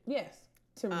needed it. Yes.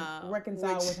 To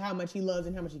reconcile with how much He loves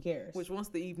and how much He cares. Which, once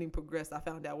the evening progressed, I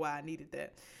found out why I needed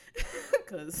that.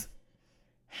 Because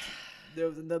there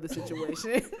was another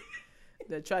situation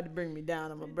that tried to bring me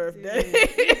down on my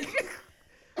birthday.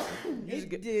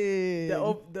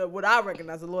 What I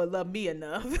recognize, the Lord loved me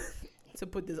enough to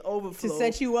put this overflow to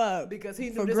set you up because He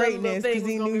knew for this greatness, because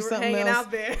He knew something else out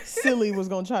there. silly was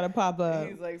gonna try to pop up.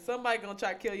 He's like, somebody gonna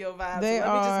try to kill your vibe. They so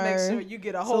let me just make sure you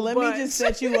get a whole bunch. So let me just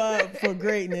set you up for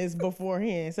greatness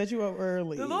beforehand. Set you up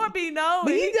early. The Lord be knowing.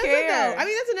 But He doesn't cares. know. I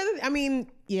mean, that's another. I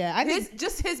mean, yeah. I think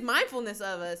just His mindfulness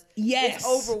of us. Yes. Is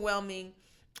overwhelming,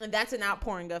 and that's an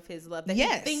outpouring of His love. That He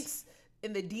thinks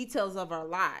in the details of our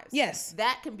lives. Yes.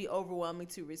 That can be overwhelming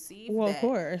to receive. Well, of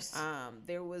course.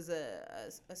 There was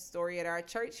a story at our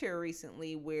church here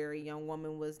recently where a young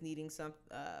woman was needing some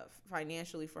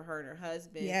financially for her and her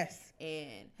husband. Yes.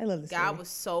 And I love this God story. was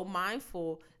so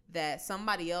mindful that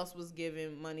somebody else was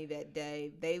giving money that day.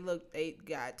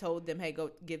 God told them, hey, go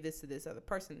give this to this other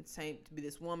person, same to be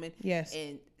this woman. Yes.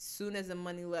 And as soon as the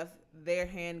money left their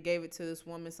hand, gave it to this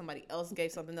woman, somebody else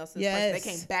gave something else to this person. They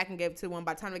came back and gave it to one.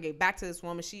 By the time they gave back to this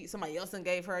woman, somebody else then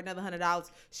gave her another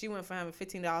 $100. She went from having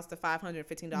 $15 to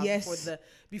 $515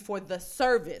 before the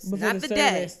service. Not the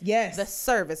day. Yes. The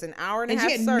service, an hour and a half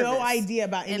service. And she had no idea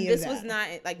about any of that. And this was not,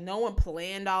 like, no one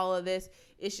planned all of this.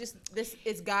 It's just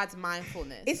it's God's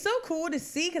mindfulness. It's so cool to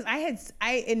see because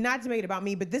and not to make it about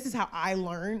me, but this is how I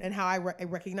learn and how I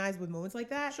recognize with moments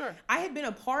like that. Sure. I had been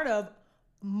a part of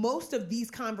most of these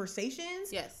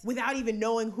conversations without even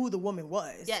knowing who the woman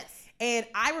was. Yes. And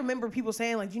I remember people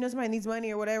saying, like, do you know somebody needs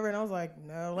money or whatever? And I was like,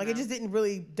 no. Like, it just didn't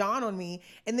really dawn on me.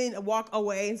 And then I walk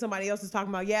away and somebody else is talking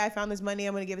about, I found this money,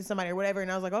 I'm going to give it to somebody or whatever.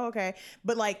 And I was like, oh, okay.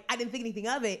 But, like, I didn't think anything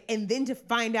of it. And then to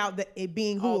find out that it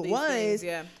being who it was,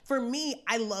 for me,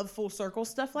 I love full circle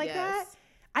stuff like that.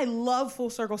 I love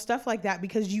full circle stuff like that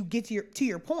because you get to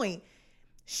your point.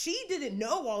 She didn't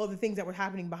know all of the things that were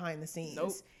happening behind the scenes.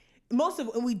 Nope.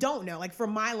 And we don't know, like for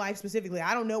my life specifically,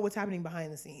 I don't know what's happening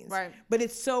behind the scenes. Right. But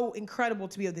it's so incredible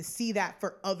to be able to see that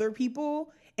for other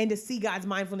people and to see God's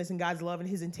mindfulness and God's love and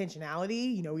His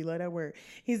intentionality. We love that word.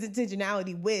 His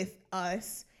intentionality with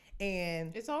us.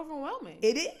 And it's overwhelming.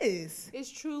 It is.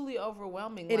 It's truly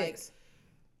overwhelming. It is.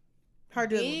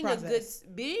 Hard to being process.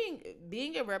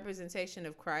 Being a representation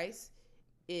of Christ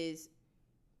is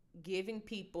giving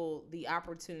people the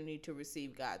opportunity to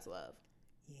receive God's love.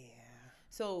 Yeah.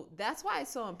 So that's why it's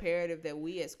so imperative that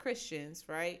we as Christians,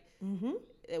 right? Mm-hmm.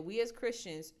 That we as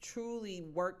Christians truly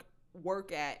work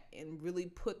work at and really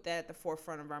put that at the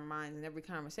forefront of our minds in every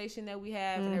conversation that we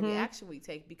have and every action we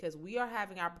take, because we are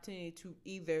having opportunity to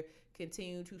either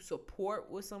continue to support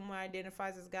what someone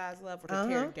identifies as God's love, or to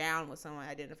tear down what someone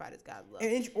identified as God's love,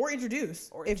 or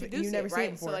introduce if you never seen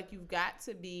it before. So like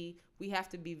we have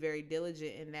to be very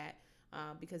diligent in that,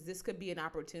 because this could be an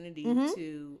opportunity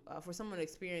to for someone to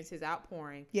experience His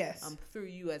outpouring through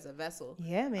you as a vessel.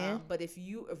 Yeah, man. But if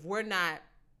we're not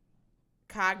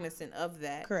cognizant of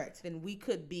that, correct, then we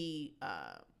could be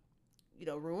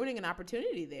ruining an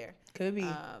opportunity there. Could be.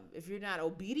 If you're not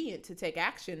obedient to take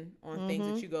action on things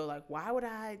that you go like, why would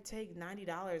I take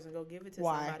 $90 and go give it to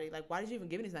somebody? Like, why did you even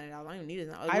give me this $90? I don't even need it.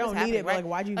 I don't need it, but like,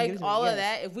 why'd you give it to me? All of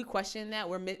that, if we question that,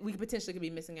 we potentially could be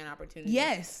missing an opportunity.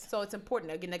 Yes. So it's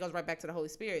important. Again, that goes right back to the Holy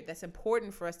Spirit. That's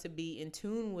important for us to be in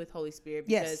tune with Holy Spirit,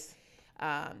 because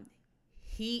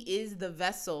He is the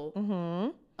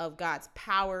vessel of God's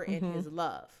power and His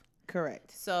love.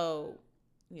 Correct. So,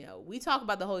 we talk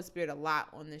about the Holy Spirit a lot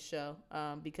on this show,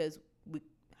 because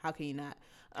how can you not?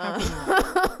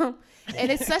 And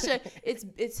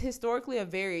it's historically a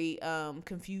very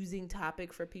confusing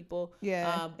topic for people.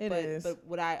 Yeah, it is. But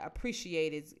what I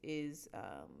appreciate is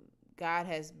God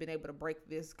has been able to break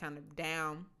this kind of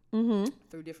down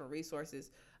through different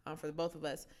resources for the both of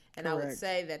us. And correct. I would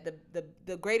say that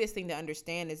the greatest thing to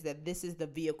understand is that this is the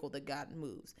vehicle that God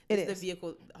moves.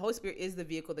 The Holy Spirit is the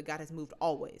vehicle that God has moved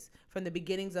always. From the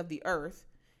beginnings of the earth.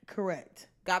 Correct.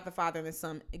 God the Father and the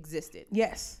Son existed.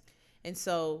 Yes. And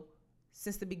so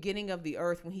since the beginning of the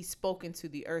earth, when He spoke into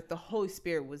the earth, the Holy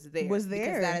Spirit was there. Because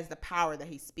that is the power that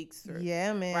He speaks through.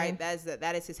 Yeah, man. Right?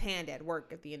 That is His hand at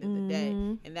work at the end of the day.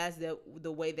 And that's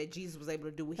the way that Jesus was able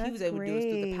to do what He was able to do, is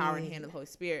through the power and hand of the Holy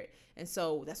Spirit. And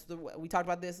so that's we talked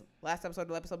about this last episode,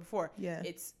 the episode before. Yeah.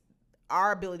 It's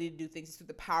our ability to do things is through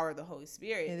the power of the Holy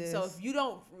Spirit. So if you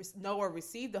don't know or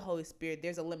receive the Holy Spirit,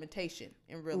 there's a limitation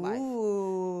in real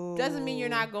life. Doesn't mean you're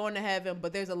not going to heaven,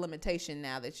 but there's a limitation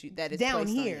now that is down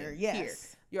here. Yes. Here.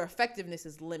 Your effectiveness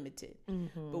is limited.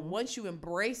 But once you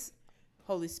embrace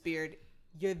Holy Spirit,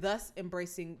 you're thus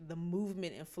embracing the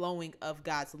movement and flowing of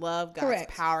God's love, God's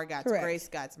power, God's grace,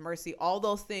 God's mercy. All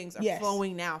those things are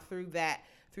flowing now through that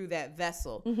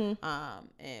vessel,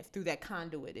 and through that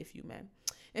conduit, if you may.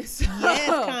 And so,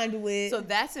 conduit. So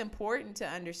that's important to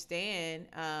understand.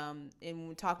 And when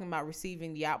we're talking about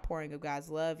receiving the outpouring of God's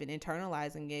love and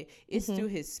internalizing it, it's through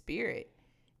His Spirit.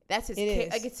 That's His.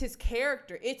 It's His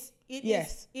character. It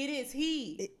is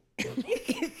He.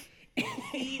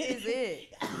 He is it.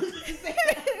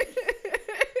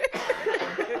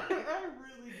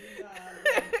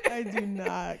 I do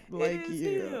not like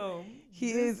you. Him.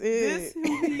 He is it. This who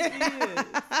He is.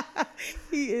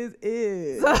 He is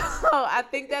it. So I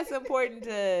think that's important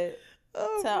to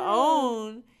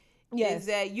own. Yes. Is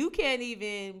that you can't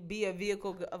even be a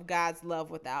vehicle of God's love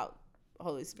without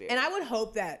Holy Spirit. And I would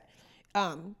hope that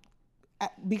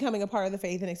becoming a part of the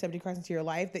faith and accepting Christ into your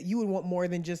life, that you would want more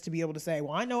than just to be able to say,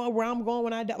 well, I know where I'm going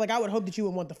when I die. Like, I would hope that you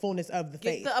would want the fullness of the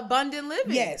faith. The abundant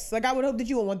living. Yes. Like, I would hope that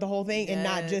you would want the whole thing and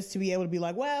not just to be able to be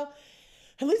like, well,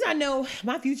 at least I know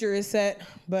my future is set,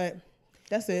 but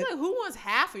that's it. Like, who wants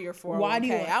half of your 401k? Why do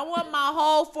you want? I want my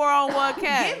whole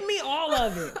 401k. Give me all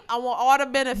of it. I want all the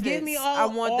benefits. Give me all. I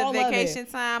want the vacation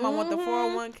time. I want the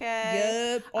 401k.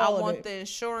 Yep. I want the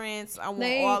insurance. I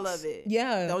want all of it.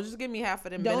 Yeah. Don't just give me half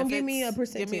of them benefits. Don't give me a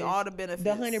percentage. Give me all the benefits. The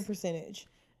 100%.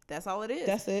 That's all it is.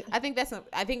 That's it. I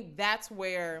think that's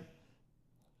where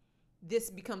this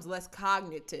becomes less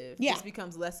cognitive. Yeah. This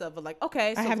becomes less of a like,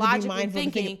 okay, so logically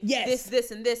thinking this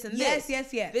and this and this.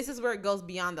 Yes. This is where it goes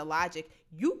beyond the logic.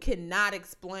 You cannot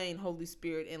explain Holy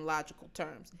Spirit in logical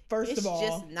terms. First of all, it's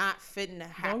just not fitting to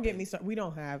happen. Don't get me started. We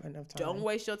don't have enough time. Don't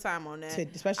waste your time on that.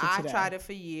 Especially today. I tried it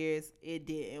for years. It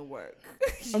didn't work.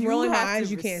 I'm rolling my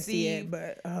eyes. You can't see it,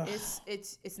 but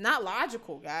it's not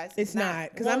logical, guys. It's not,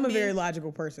 because I'm a very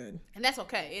logical person, and that's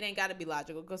okay. It ain't got to be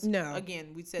logical. Because again,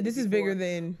 we said this is bigger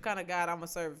than kind of God I'm gonna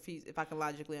serve if I can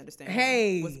logically understand.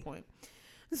 Hey, what's the point?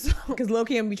 Because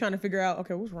low-key I'm be trying to figure out,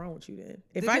 okay, what's wrong with you then?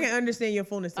 If I can understand your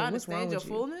fullness, then what's wrong with you?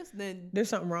 Understand your fullness, then there's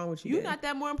something wrong with you. You're not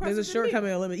that more impressive. There's a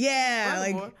shortcoming, a limit. Yeah,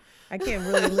 like I can't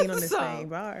really lean on this thing.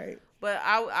 But all right. But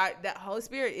I that Holy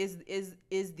Spirit is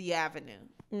the avenue.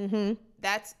 Mm-hmm.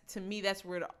 That's, to me, that's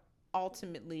where it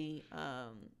ultimately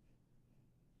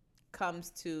comes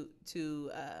to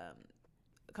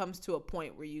a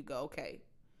point where you go, okay,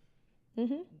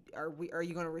 are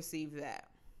you going to receive that?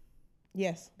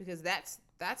 Yes, because that's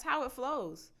how it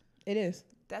flows. It is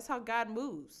That's how God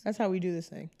moves. That's how we do this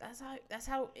thing. That's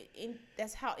how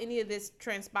any of this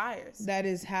transpires. That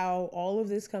is how all of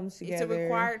this comes together. It's a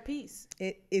required piece.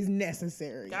 It is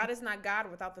necessary. God is not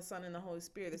God without the Son and the Holy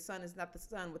Spirit. The Son is not the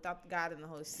Son without God and the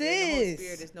Holy Spirit. The Holy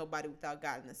Spirit is nobody without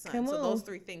God and the Son. So those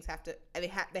three things have to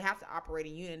operate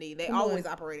in unity. They always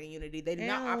operate in unity. They do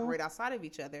not operate outside of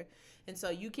each other. And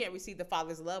so you can't receive the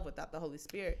Father's love without the Holy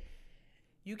Spirit.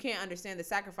 You can't understand the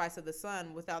sacrifice of the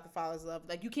Son without the Father's love.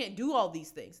 Like, you can't do all these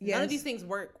things. Yes. None of these things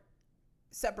work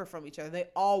separate from each other. They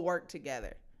all work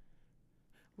together.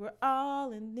 We're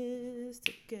all in this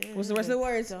together. What's the rest of the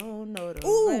words? Don't know the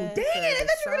Ooh, rest dang it. I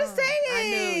thought you were going to say it. I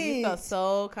knew. You felt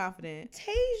so confident.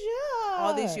 Tasia.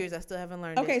 All these years, I still haven't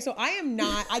learned it. Okay, so I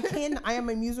am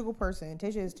a musical person.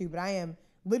 Tasia is too, but I am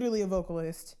literally a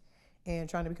vocalist and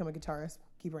trying to become a guitarist.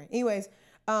 Keep right. Anyways,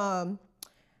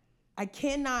 I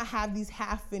cannot have these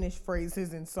half-finished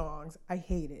phrases in songs. I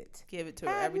hate it. Give it to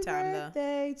her every time, though. Happy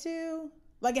birthday to...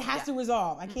 Like, it has to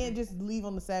resolve. I can't just leave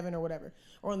on the 7 or whatever.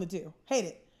 Or on the 2. Hate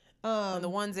it. On the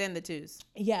 1s and the 2s.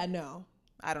 Yeah, no.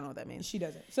 I don't know what that means. She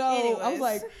doesn't. So, anyways. I was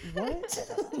like, what?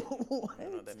 What? I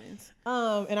don't know what that means.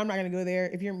 And I'm not going to go there.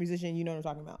 If you're a musician, you know what I'm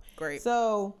talking about. Great.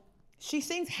 So... She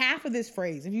sings half of this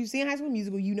phrase. If you've seen High School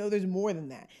Musical, you know there's more than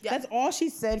that. Yeah. That's all she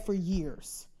said for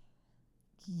years.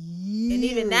 And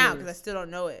even now, because I still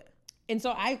don't know it. And so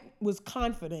I was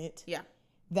confident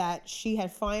that she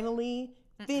had finally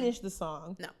finished the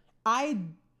song. No. I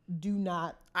do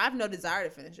not. I have no desire to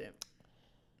finish it.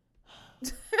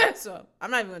 So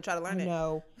I'm not even going to try to learn it.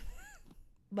 No.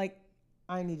 Like,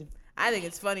 I need to. I think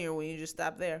it's funnier when you just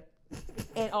stop there.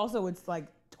 And also, it's like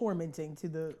tormenting to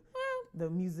the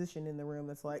musician in the room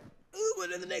that's like, ooh, what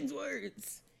are the next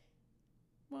words?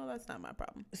 Well, that's not my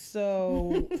problem.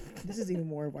 So this is even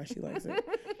more of why she likes it.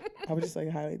 I would just like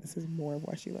highlight this is more of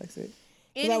why she likes it.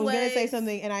 Because I was going to say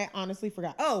something and I honestly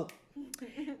forgot. Oh,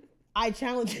 I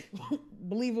challenge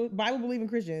Bible-believing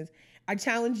Christians. I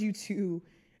challenge you to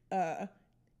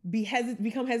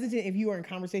become hesitant if you are in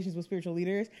conversations with spiritual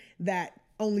leaders that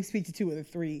only speak to 2 of the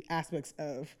 3 aspects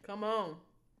of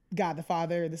God the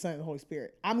Father, the Son, and the Holy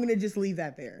Spirit. I'm going to just leave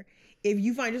that there. If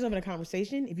you find yourself in a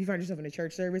conversation, if you find yourself in a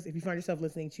church service, if you find yourself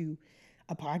listening to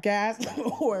a podcast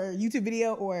or YouTube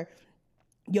video, or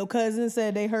your cousin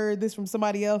said they heard this from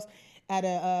somebody else at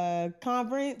a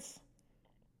conference.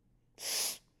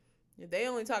 If they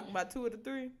only talking about 2 of the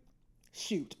 3.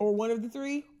 Shoot. Or 1 of the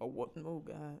 3. Oh, what? Oh,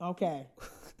 God. Okay.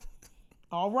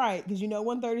 All right. Because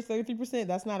 1/3 is 33%.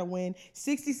 That's not a win.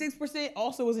 66%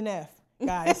 also is an F,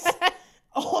 guys.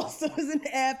 Also is an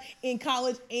F in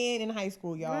college and in high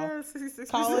school, y'all. Yeah,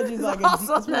 college is like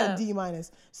a D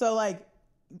minus. So like,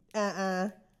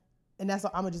 and that's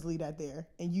all, I'm gonna just leave that there,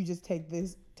 and you just take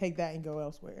that and go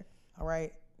elsewhere. All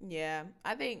right. Yeah,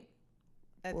 I think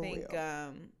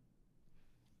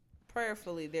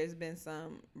prayerfully there's been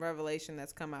some revelation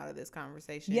that's come out of this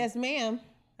conversation. Yes, ma'am.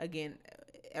 Again,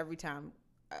 every time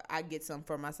I get some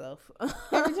for myself.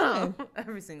 Every time.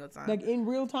 Every single time. Like in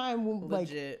real time,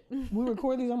 legit. Like we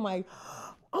record these, I'm like,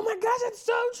 oh my gosh, that's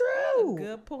so true.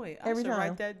 Good point. I should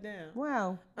write that down.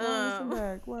 Wow.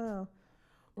 Wow.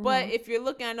 But if you're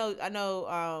looking, I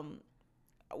know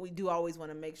we do always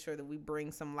want to make sure that we bring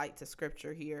some light to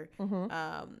scripture here.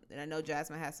 And I know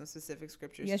Jasmine has some specific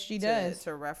scriptures. Yes, she does.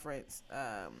 To reference.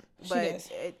 She does.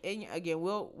 Again,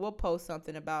 we'll post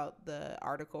something about the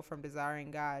article from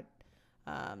desiringgod.org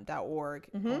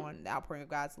on the outpouring of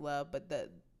God's love, but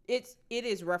it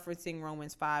is referencing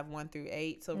Romans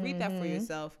 5:1-8. So read that for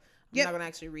yourself. I'm not going to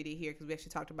actually read it here because we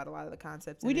actually talked about a lot of the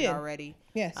concepts in it already.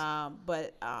 Yes.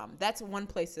 But that's one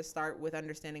place to start with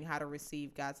understanding how to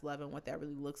receive God's love and what that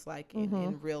really looks like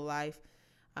in real life.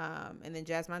 And then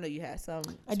Jasmine, I know you had some.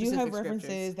 I do have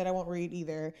references that I won't read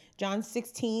either. John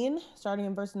 16, starting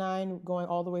in verse 9, going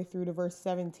all the way through to verse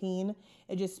 17.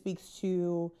 It just speaks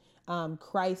to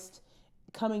Christ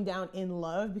coming down in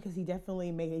love, because he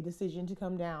definitely made a decision to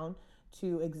come down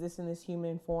to exist in this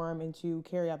human form and to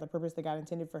carry out the purpose that God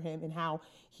intended for him, and how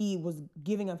he was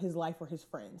giving up his life for his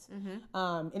friends.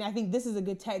 And I think this is a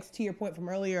good text to your point from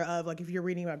earlier of like, if you're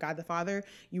reading about God the Father,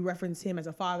 you reference him as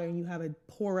a father and you have a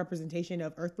poor representation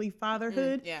of earthly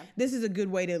fatherhood. This is a good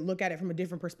way to look at it from a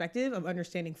different perspective of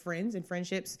understanding friends and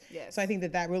friendships. So I think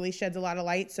that really sheds a lot of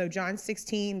light. So John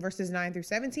 16 verses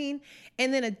 9-17.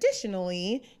 And then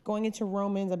additionally, going into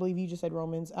Romans, I believe you just said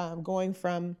Romans, going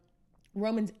from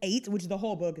Romans 8, which the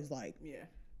whole book is like,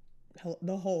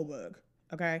 the whole book,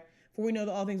 okay? For we know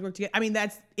that all things work together. I mean,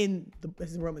 this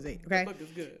is Romans 8, okay? The book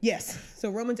is good. Yes. So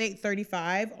Romans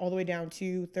 8:35 all the way down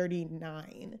to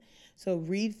 39. So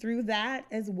read through that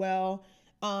as well.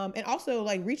 And also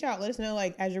like reach out, let us know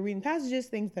like as you're reading passages,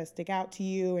 things that stick out to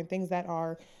you and things that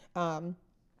are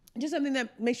just something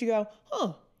that makes you go,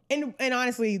 huh. And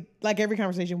honestly, like every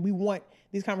conversation, we want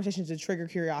these conversations to trigger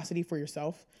curiosity for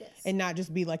yourself and not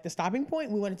just be like the stopping point.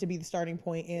 We want it to be the starting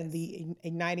point and the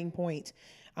igniting point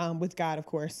with God, of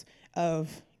course,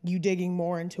 of you digging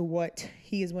more into what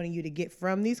he is wanting you to get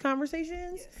from these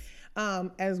conversations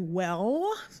as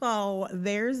well. So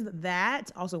there's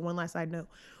that. Also, one last side note.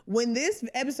 When this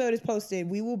episode is posted,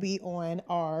 we will be on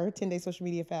our 10-day social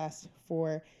media fast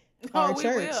for our church.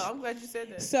 We will. I'm glad you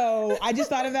said that. So I just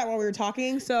thought of that while we were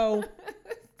talking. So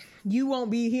you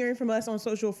won't be hearing from us on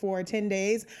social for 10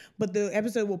 days, but the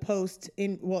episode will post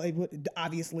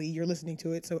obviously you're listening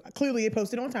to it. So clearly it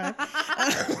posted on time.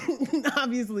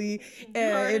 Obviously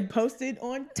it posted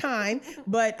on time,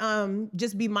 but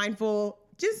just be mindful,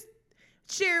 just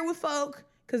share it with folk.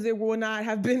 Because there will not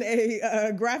have been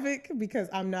a graphic because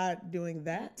I'm not doing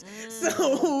that.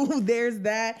 So there's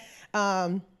that.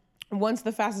 Once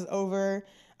the fast is over,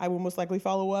 I will most likely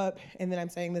follow up. And then I'm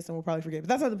saying this and we'll probably forget. But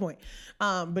that's not the point.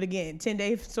 But again,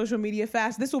 10-day social media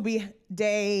fast. This will be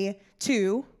day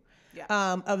 2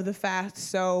 of the fast.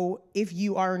 So if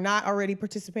you are not already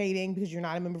participating because you're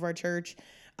not a member of our church,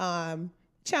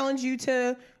 challenge you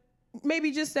to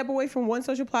maybe just step away from one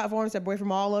social platform, step away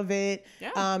from all of it.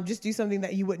 Just do something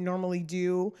that you wouldn't normally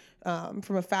do.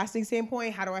 From a fasting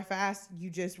standpoint, how do I fast? You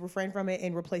just refrain from it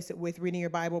and replace it with reading your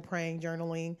Bible, praying,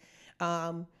 journaling,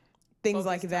 things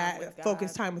like that.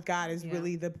 Focus time with God is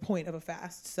really the point of a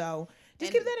fast. So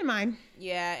just keep that in mind.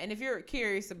 Yeah, and if you're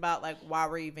curious about like why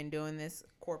we're even doing this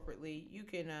corporately, you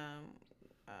can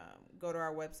go to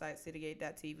our website,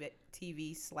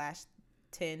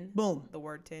 citygate.tv/10. Boom. The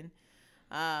word 10.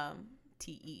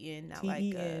 TEN, not TEN, like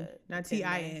not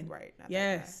TIN. Right. Not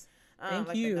yes. Thank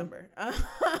like you. The number. But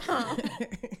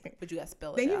you got to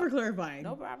spell it Thank out. you for clarifying.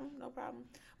 No problem.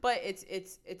 But it's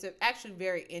actually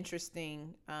very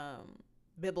interesting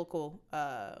biblical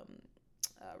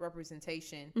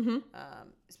representation,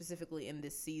 specifically in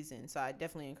this season. So I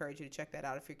definitely encourage you to check that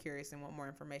out if you're curious and want more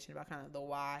information about kind of the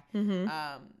why.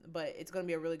 But it's going to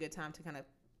be a really good time to kind of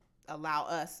allow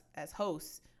us as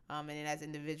hosts and then as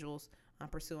individuals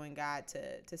pursuing God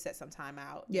to set some time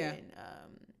out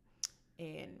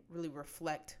and really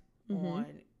reflect on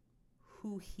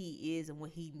who he is and what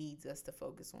he needs us to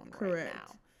focus on right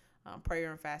now.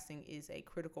 Prayer and fasting is a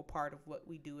critical part of what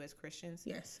we do as Christians.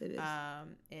 Yes, it is.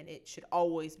 And it should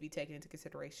always be taken into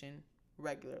consideration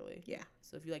regularly. Yeah.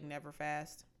 So if you like never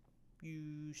fast,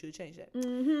 you should change that.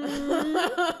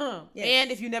 Yes. And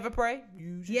if you never pray,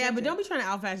 you should change but don't be trying to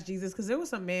outfast Jesus, because there was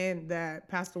some man that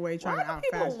passed away trying to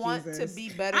outfast Jesus. Why do people want to be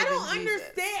better than Jesus? I don't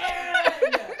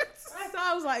understand. So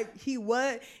I was like,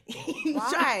 why?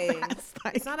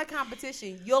 It's not a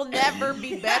competition. You'll never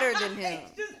be better than him.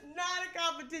 It's just not a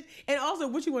competition. And also,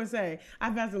 what you want to say?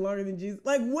 I fasted longer than Jesus.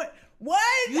 Like, what?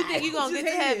 You think you're going to get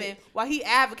to heaven while he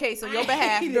advocates on your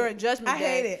behalf during Judgment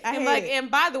Day? I hate it. And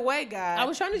by the way, God, I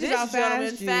was trying to just this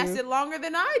gentleman fasted longer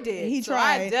than I did. He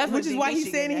tried, which is why he's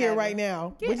standing here right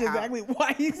now. Which is exactly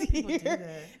why he's here.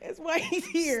 That's why he's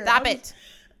here. Stop it.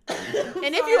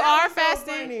 And if you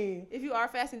are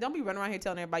fasting, don't be running around here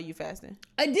telling everybody you fasting.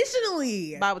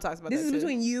 Additionally, the Bible talks about this that is too.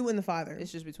 between you and the Father.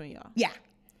 It's just between y'all. Yeah,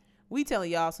 we telling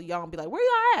y'all so y'all gonna be like,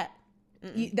 where y'all at?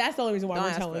 That's the only reason why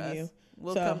we're telling you.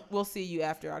 We'll see you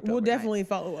after October. We'll definitely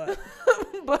follow up.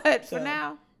 But for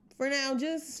now,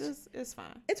 just it's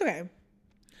fine. It's okay.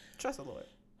 Trust the Lord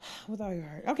with all your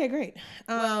heart. Okay, great.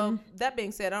 Well, that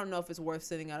being said, I don't know if it's worth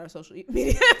sending out our social media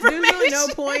information. There's really no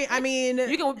point. I mean,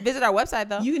 you can visit our website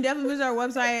though. You can definitely visit our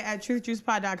website at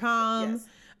truthjuicepod.com.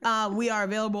 Yes. We are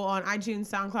available on iTunes,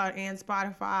 SoundCloud, and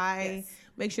Spotify. Yes.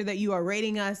 Make sure that you are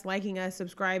rating us, liking us,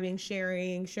 subscribing,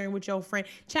 sharing with your friend.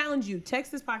 Challenge you.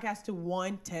 Text this podcast to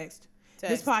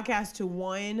this podcast to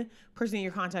one person in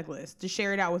your contact list. To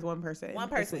share it out with one person.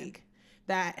 This week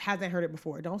that hasn't heard it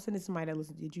before. Don't send it to somebody that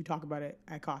listened to you talk about it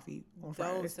at coffee on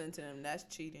Friday. Don't send to them. That's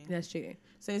cheating. Send it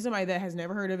to somebody that has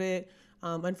never heard of it,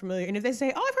 unfamiliar. And if they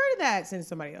say, "Oh, I've heard of that," send it to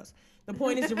somebody else. The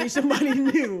point is to reach somebody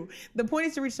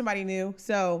new.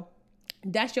 So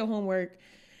that's your homework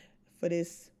for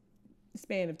this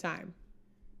span of time.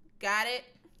 Got it?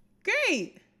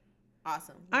 Great.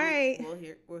 Awesome. All right.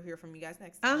 We'll hear from you guys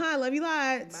next time. Love you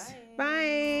lots.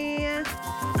 Bye.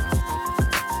 Bye.